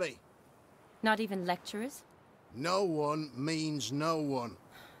Academy. Not even lecturers? No one means no one.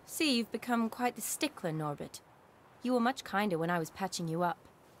 See, you've become quite the stickler, Norbert. You were much kinder when I was patching you up.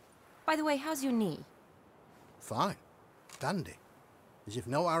 By the way, how's your knee? Fine. Dandy. As if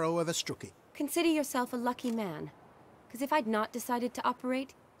no arrow ever struck it. Consider yourself a lucky man. Because if I'd not decided to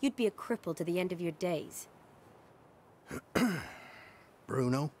operate, you'd be a cripple to the end of your days.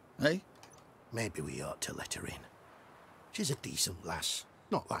 Bruno, eh? Maybe we ought to let her in. She's a decent lass.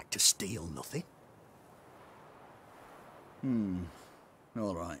 Not like to steal nothing.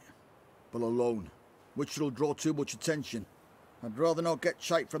 All right. But alone, which will draw too much attention. I'd rather not get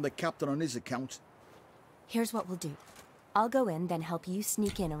shite from the captain on his account. Here's what we'll do. I'll go in, then help you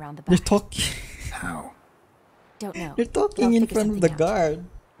sneak in around the back. They're talking. How? Don't know. You're talking I'll in figure front of something the out. guard.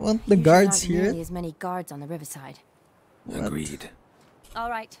 Want the Usually guards aren't here? nearly as many guards on the riverside. What? Agreed. All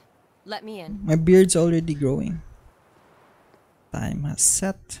right, let me in. My beard's already growing. Time has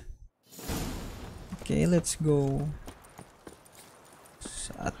set. Okay, let's go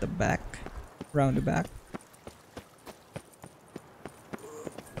at the back, round the back.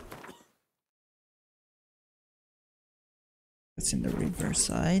 It's in the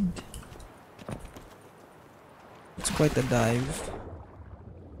riverside. It's quite a dive.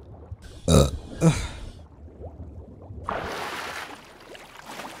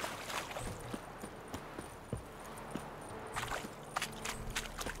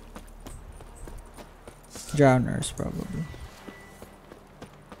 Drowners, probably.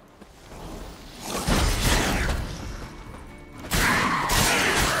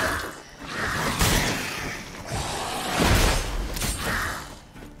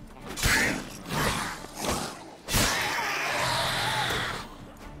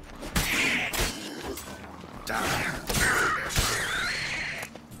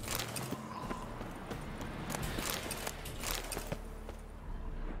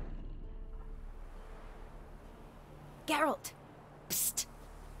 Geralt! Psst!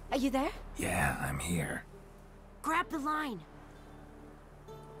 Are you there? Yeah, I'm here. Grab the line!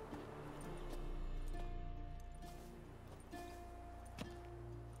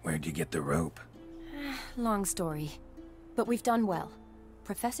 Where'd you get the rope? Long story. But we've done well.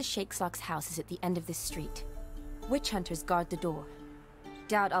 Professor Shakeslock's house is at the end of this street. Witch hunters guard the door.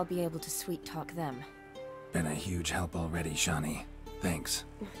 Doubt I'll be able to sweet-talk them. Been a huge help already, Shani. Thanks.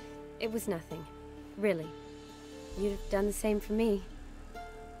 It was nothing. Really. You'd have done the same for me.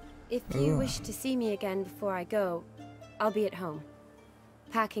 If you wish to see me again before I go, I'll be at home.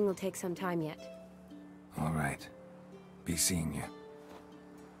 Packing will take some time yet. All right. Be seeing you.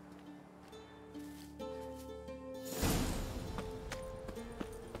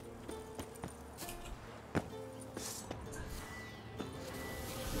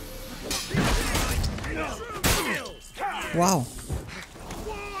 Wow.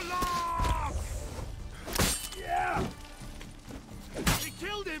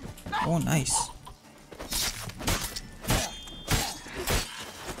 Oh, nice.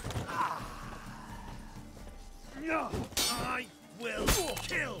 I will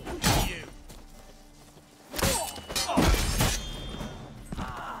kill you.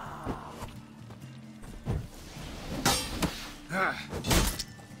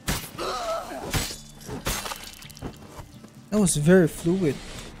 That was very fluid.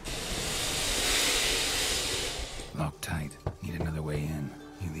 Lock tight. Need another way in.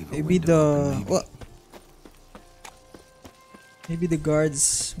 You leave a Maybe window the open, maybe. well, maybe the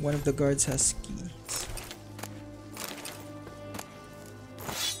guards. One of the guards has keys.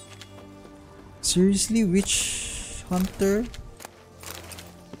 Seriously, witch hunter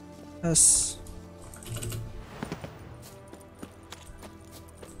has.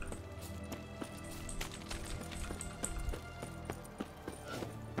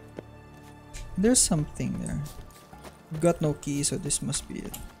 There's something there. We've got no key, so this must be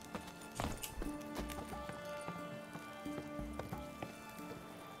it.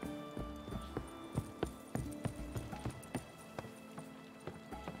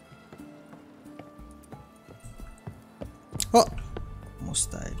 Oh!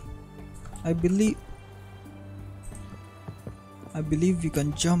 Almost died. I believe you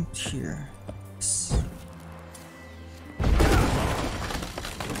can jump here.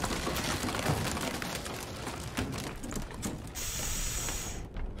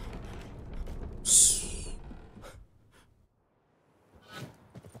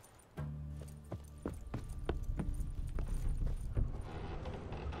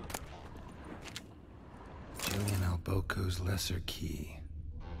 Lesser key.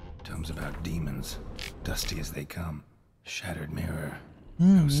 Tomes about demons, dusty as they come. Shattered mirror.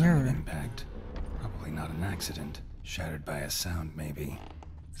 No sign of impact. Probably not an accident. Shattered by a sound, maybe.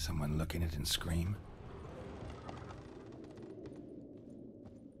 Someone look in it and scream.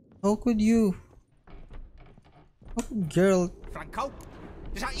 How could you? How could Geralt? Franco,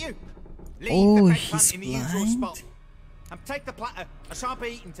 is that you? Leave Oh, the bed he's plant in the usual blind? spot. And take the platter. I shan't be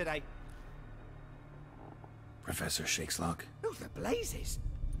eating today. Professor Shakeslock. Who the blazes?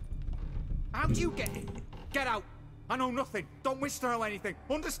 How do you get in? Get out! I know nothing. Don't wish to know anything.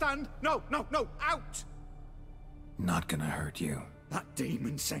 Understand? No, no, no! Out! Not gonna hurt you. That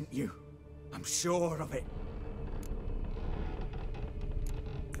demon sent you. I'm sure of it.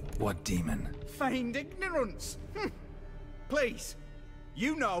 What demon? Feigned ignorance. Please.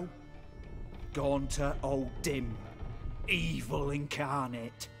 You know. Gaunter, old Dimm. Evil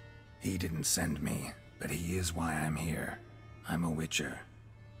incarnate. He didn't send me. But he is why I'm here. I'm a witcher.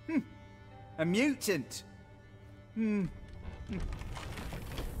 A mutant?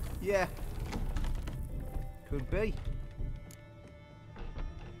 Yeah. Could be.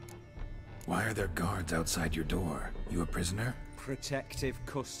 Why are there guards outside your door? You a prisoner? Protective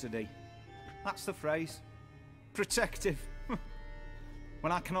custody. That's the phrase. Protective.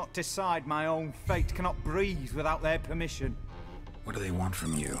 When I cannot decide my own fate, cannot breathe without their permission. What do they want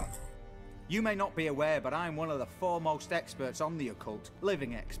from you? You may not be aware, but I'm one of the foremost experts on the occult.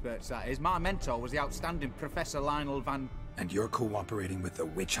 Living experts, that is. My mentor was the outstanding Professor Lionel Van... And you're cooperating with the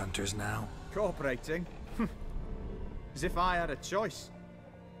witch hunters now? Cooperating? As if I had a choice.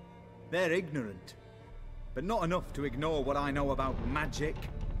 They're ignorant. But not enough to ignore what I know about magic,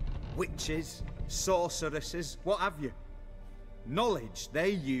 witches, sorceresses, what have you. Knowledge they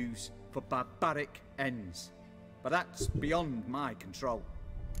use for barbaric ends. But that's beyond my control.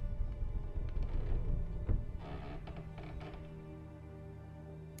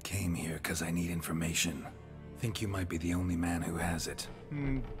 Came here because I need information. Think you might be the only man who has it.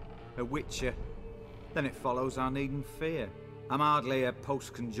 A witcher. Then it follows I needn't fear. I'm hardly a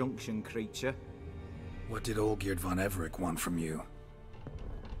post-conjunction creature. What did Olgierd von Everec want from you?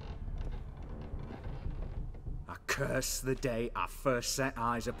 I curse the day I first set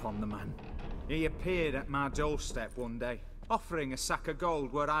eyes upon the man. He appeared at my doorstep one day, offering a sack of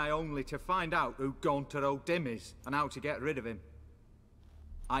gold were I only to find out who Gaunter Dimm is and how to get rid of him.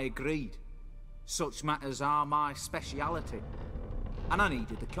 I agreed. Such matters are my speciality. And I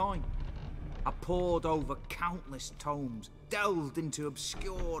needed the coin. I pored over countless tomes, delved into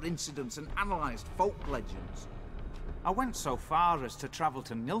obscure incidents and analysed folk legends. I went so far as to travel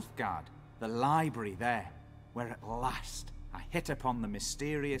to Nilfgaard, the library there, where at last I hit upon the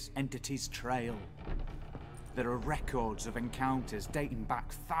mysterious entity's trail. There are records of encounters dating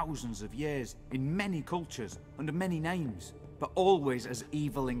back thousands of years in many cultures under many names, but always as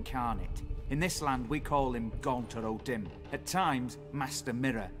evil incarnate. In this land we call him Gaunter Dimm, at times Master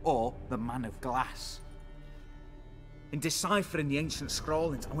Mirror or the Man of Glass. In deciphering the ancient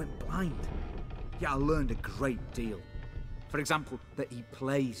scrawlings I went blind, yet I learned a great deal. For example, that he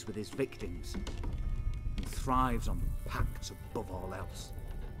plays with his victims and thrives on pacts above all else.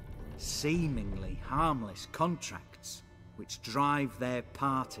 Seemingly harmless contracts which drive their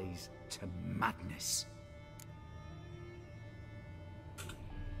parties to madness.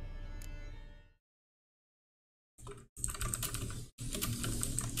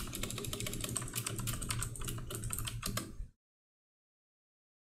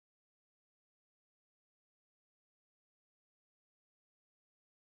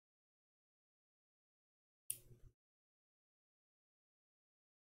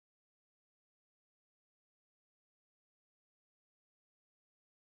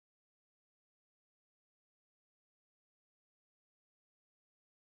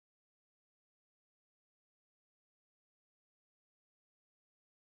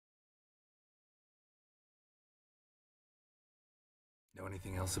 Know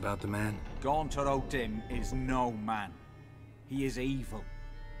anything else about the man? Gaunter Dimm is no man. He is evil.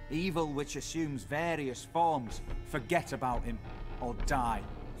 Evil which assumes various forms. Forget about him, or die.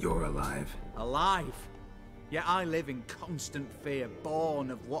 You're alive. Alive? Yet I live in constant fear, born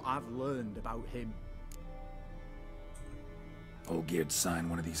of what I've learned about him. Olgierd signed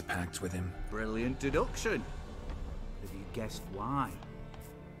one of these pacts with him? Brilliant deduction. Have you guessed why?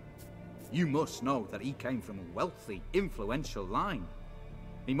 You must know that he came from a wealthy, influential line.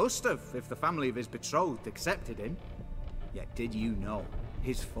 He must have, if the family of his betrothed accepted him. Yet did you know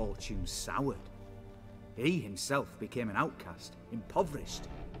his fortune soured? He himself became an outcast, impoverished.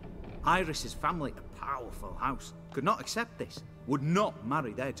 Iris's family, a powerful house, could not accept this, would not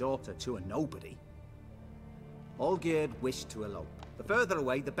marry their daughter to a nobody. Olgierd wished to elope. The further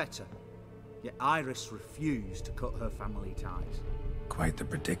away, the better. Yet Iris refused to cut her family ties. Quite the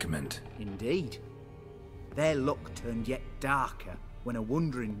predicament. Indeed. Their luck turned yet darker when a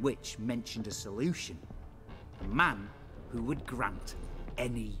wandering witch mentioned a solution. A man who would grant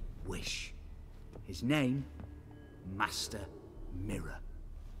any wish. His name, Master Mirror.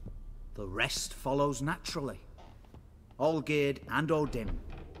 The rest follows naturally. Olgierd and Dimm,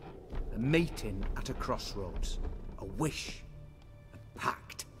 a meeting at a crossroads, a wish, a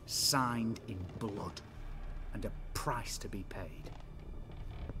pact signed in blood, and a price to be paid.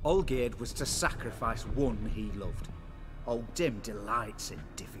 Olgierd was to sacrifice one he loved. Dimm delights in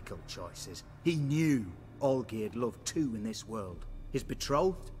difficult choices. He knew Olgierd loved two in this world, his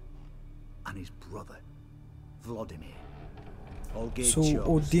betrothed and his brother, Vladimir. Olgierd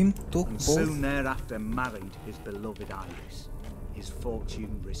chose, Dimm took and both. soon thereafter married his beloved Iris, his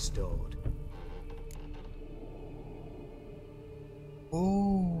fortune restored.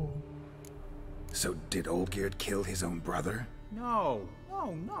 Oh. So did Olgierd kill his own brother? No,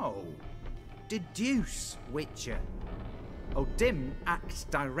 no. Deduce, Witcher. Dimm acts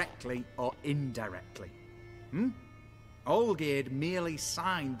directly or indirectly. Olgierd merely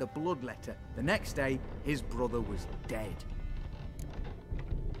signed the blood letter. The next day, his brother was dead.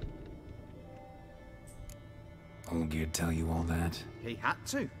 Olgierd tell you all that? He had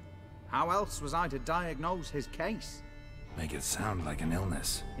to. How else was I to diagnose his case? Make it sound like an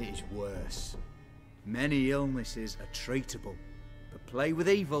illness. It is worse. Many illnesses are treatable, but play with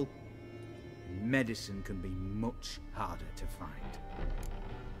evil, medicine can be much harder to find.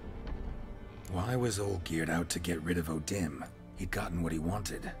 Why was Olgierd out to get rid of Dimm? He'd gotten what he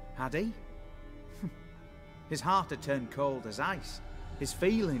wanted. Had he? His heart had turned cold as ice. His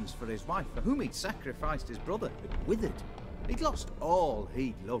feelings for his wife, for whom he'd sacrificed his brother, had withered. He'd lost all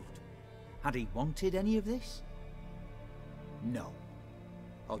he'd loved. Had he wanted any of this? No.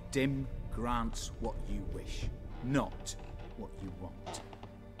 Dimm grants what you wish, not what you want.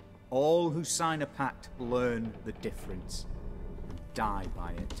 All who sign a pact learn the difference and die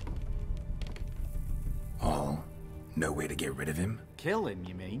by it. All? No way to get rid of him? Kill him,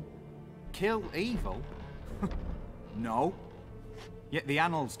 you mean? Kill evil? No. Yet the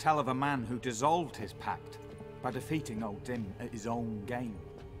annals tell of a man who dissolved his pact by defeating Dimm at his own game.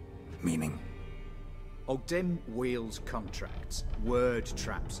 Meaning? Dimm wields contracts, word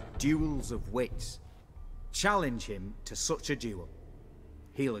traps, duels of wits. Challenge him to such a duel.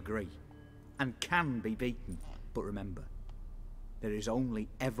 He'll agree, and can be beaten. But remember, there is only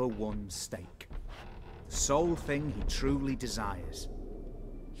ever one stake. The sole thing he truly desires.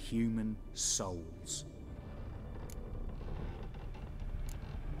 Human souls.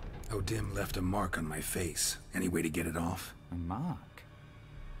 Dimm left a mark on my face. Any way to get it off? A mark?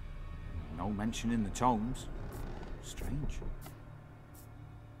 No mention in the tomes. Strange.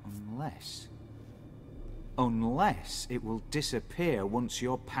 Unless it will disappear once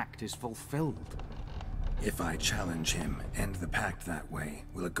your pact is fulfilled. If I challenge him, end the pact that way,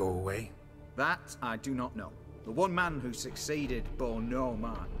 will it go away? That I do not know. The one man who succeeded bore no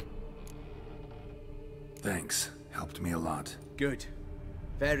mark. Thanks. Helped me a lot. Good.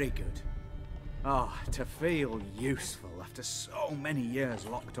 Very good. Oh, to feel useful after so many years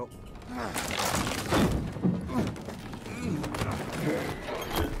locked up.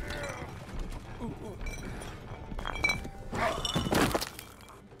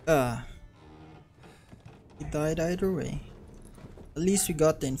 He died either way. At least we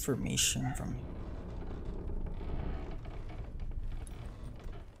got the information from him.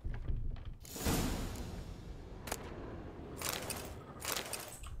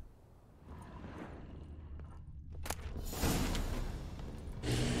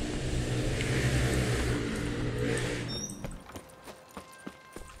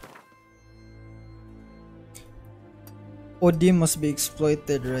 Dimm must be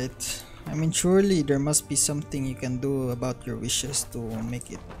exploited, right? I mean, surely there must be something you can do about your wishes to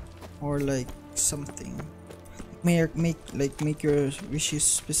make it, or like something. Make your wishes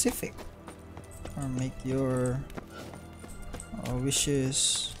specific, or make your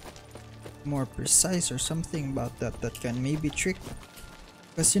wishes more precise, or something about that can maybe trick.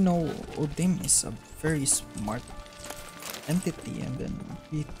 Because you know, Dimm is a very smart entity, and then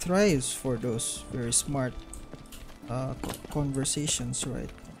he thrives for those very smart conversations, right?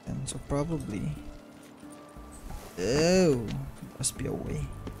 And so probably must be a way.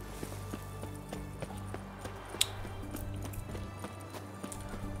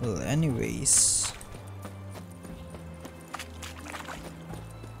 Well, anyways,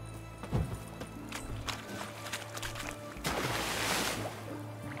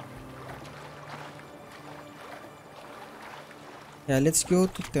 yeah, let's go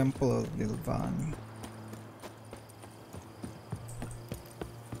to Temple of Vilvani.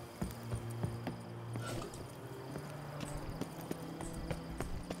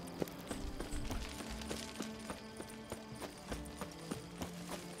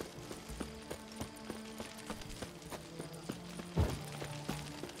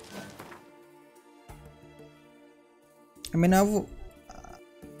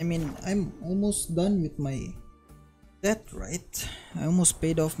 I'm almost done with my debt, right? I almost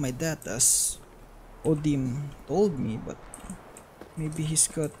paid off my debt as Dimm told me, but maybe he's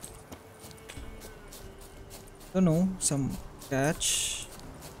got, I don't know, some catch.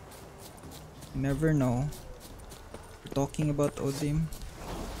 You never know. We're talking about Dimm.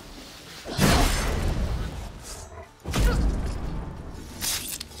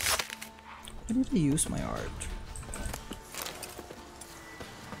 I did I use my art?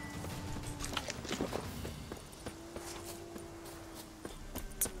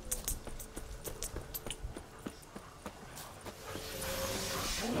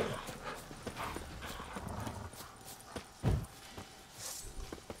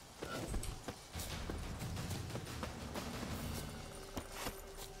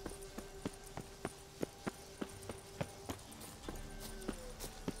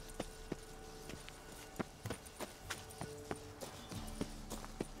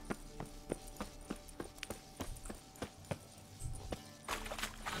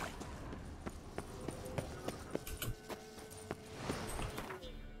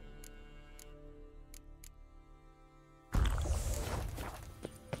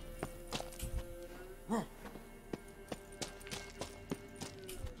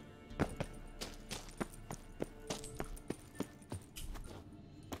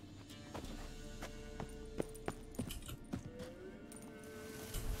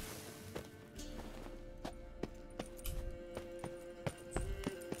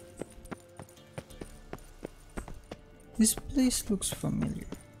 This place looks familiar.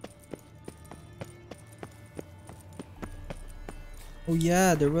 Oh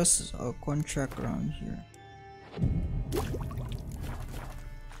yeah, there was a contract around here.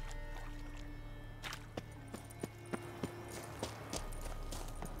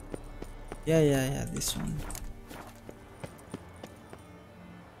 Yeah, this one.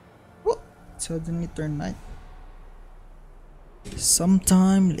 Oh, suddenly turned night.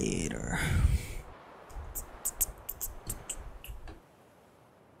 Sometime later.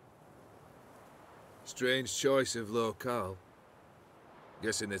 Strange choice of locale.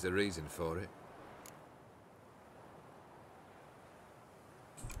 Guessing there's a reason for it.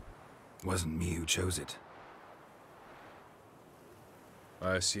 Wasn't me who chose it.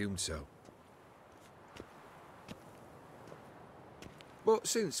 I assumed so. But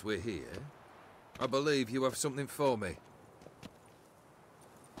since we're here, I believe you have something for me.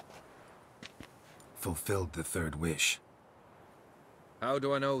 Fulfilled the third wish. How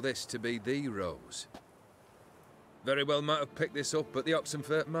do I know this to be the rose? Very well might have picked this up at the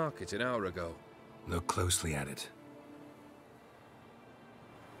Oxenfurt market an hour ago. Look closely at it.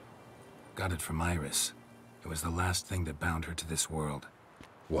 Got it from Iris. It was the last thing that bound her to this world.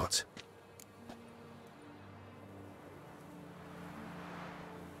 What?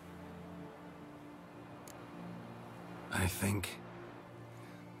 I think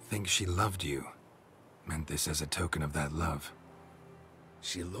she loved you. Meant this as a token of that love.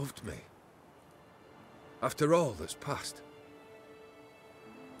 She loved me. After all that's passed.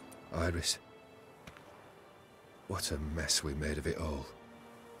 Iris. What a mess we made of it all.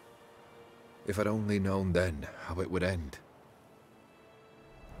 If I'd only known then how it would end.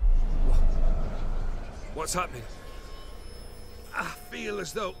 What's happening? I feel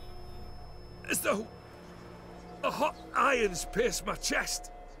as though a hot iron's pierced my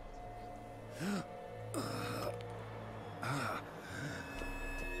chest.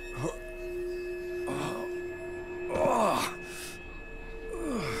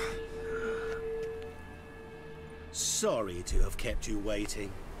 Sorry to have kept you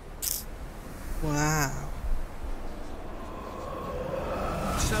waiting. Wow.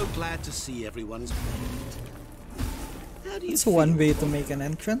 So glad to see everyone's made. How do you It's feel? one way to make an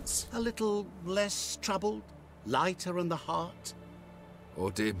entrance. A little less troubled? Lighter on the heart?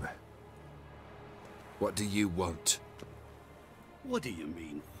 Or Dimm. What do you want? What do you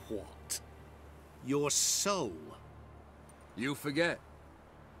mean, what? Your soul. You forget.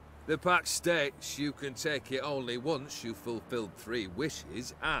 The pact states you can take it only once you've fulfilled 3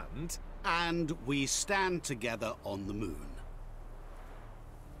 wishes, and... And we stand together on the moon.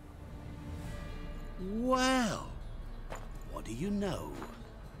 Well, what do you know?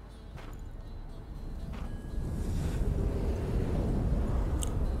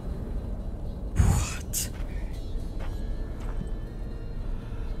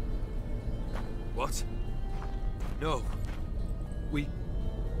 What? No.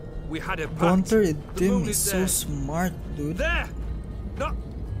 We had a pact. Gaunter and The Dimm moon is so there. smart, dude. There! Not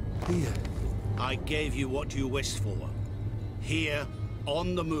here. I gave you what you wished for. Here,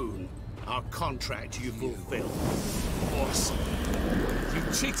 on the moon, our contract you fulfilled. Boss, you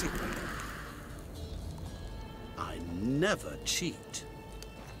cheated me. I never cheat.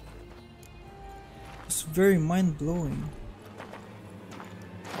 It's very mind-blowing.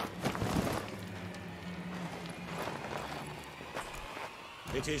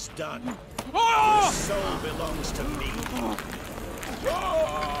 It is done. Your soul belongs to me.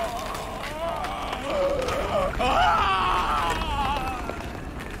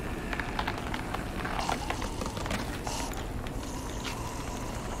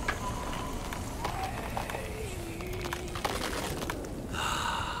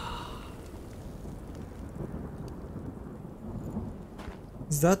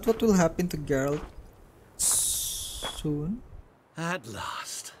 Is that what will happen to Geralt soon? At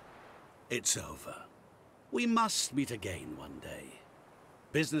last. It's over. We must meet again one day.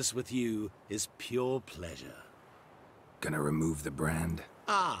 Business with you is pure pleasure. Gonna remove the brand?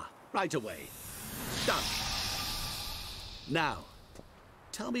 Ah, right away. Done. Now,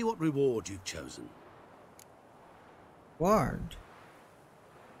 tell me what reward you've chosen. Ward.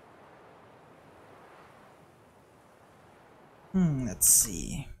 Let's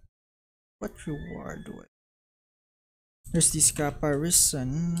see. What reward do I... There's this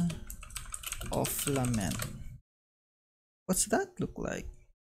caparison of lament. What's that look like?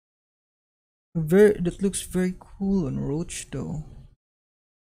 That looks very cool on Roach though.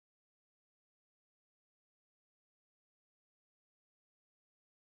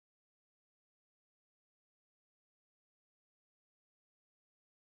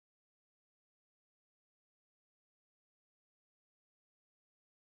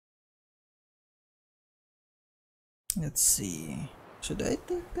 Let's see. Should I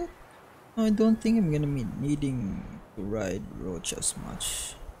take that? No, I don't think I'm gonna be needing to ride Roach as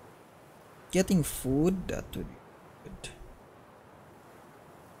much. Getting food, that would be good.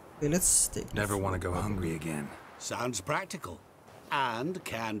 Okay, let's take. Never want to go hungry again. Sounds practical. And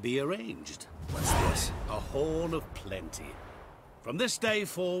can be arranged. What's this? A horn of plenty. From this day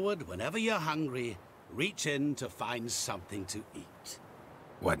forward, whenever you're hungry, reach in to find something to eat.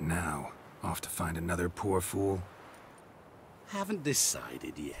 What now? Off to find another poor fool? Haven't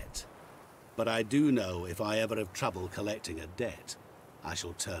decided yet. But I do know if I ever have trouble collecting a debt, I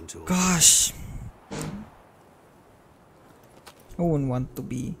shall turn to... Gosh! I wouldn't want to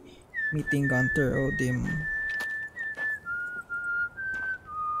be meeting Gaunter or Dimm.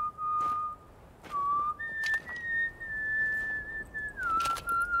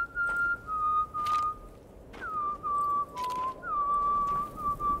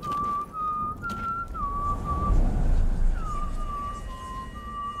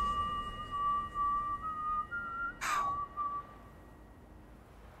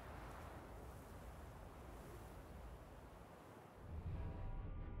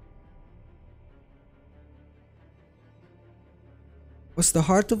 Was the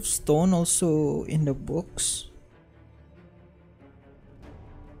Heart of Stone also in the books?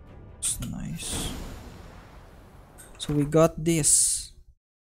 It's nice. So we got this.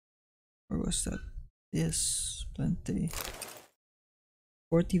 Where was that? This. Plenty.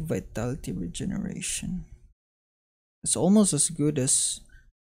 40 vitality regeneration. It's almost as good as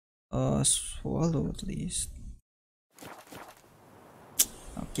Swallow at least.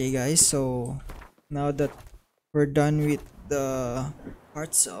 Okay guys, so now that we're done with the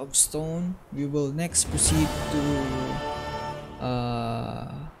Hearts of Stone, we will next proceed to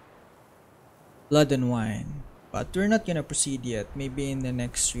Blood and Wine, but we're not gonna proceed yet, maybe in the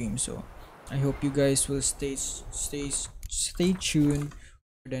next stream. So I hope you guys will stay tuned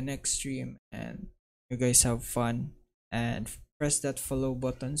for the next stream, and you guys have fun, and press that follow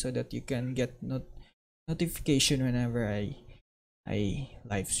button so that you can get notification whenever I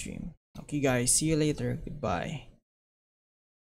live stream. Okay guys, see you later, goodbye.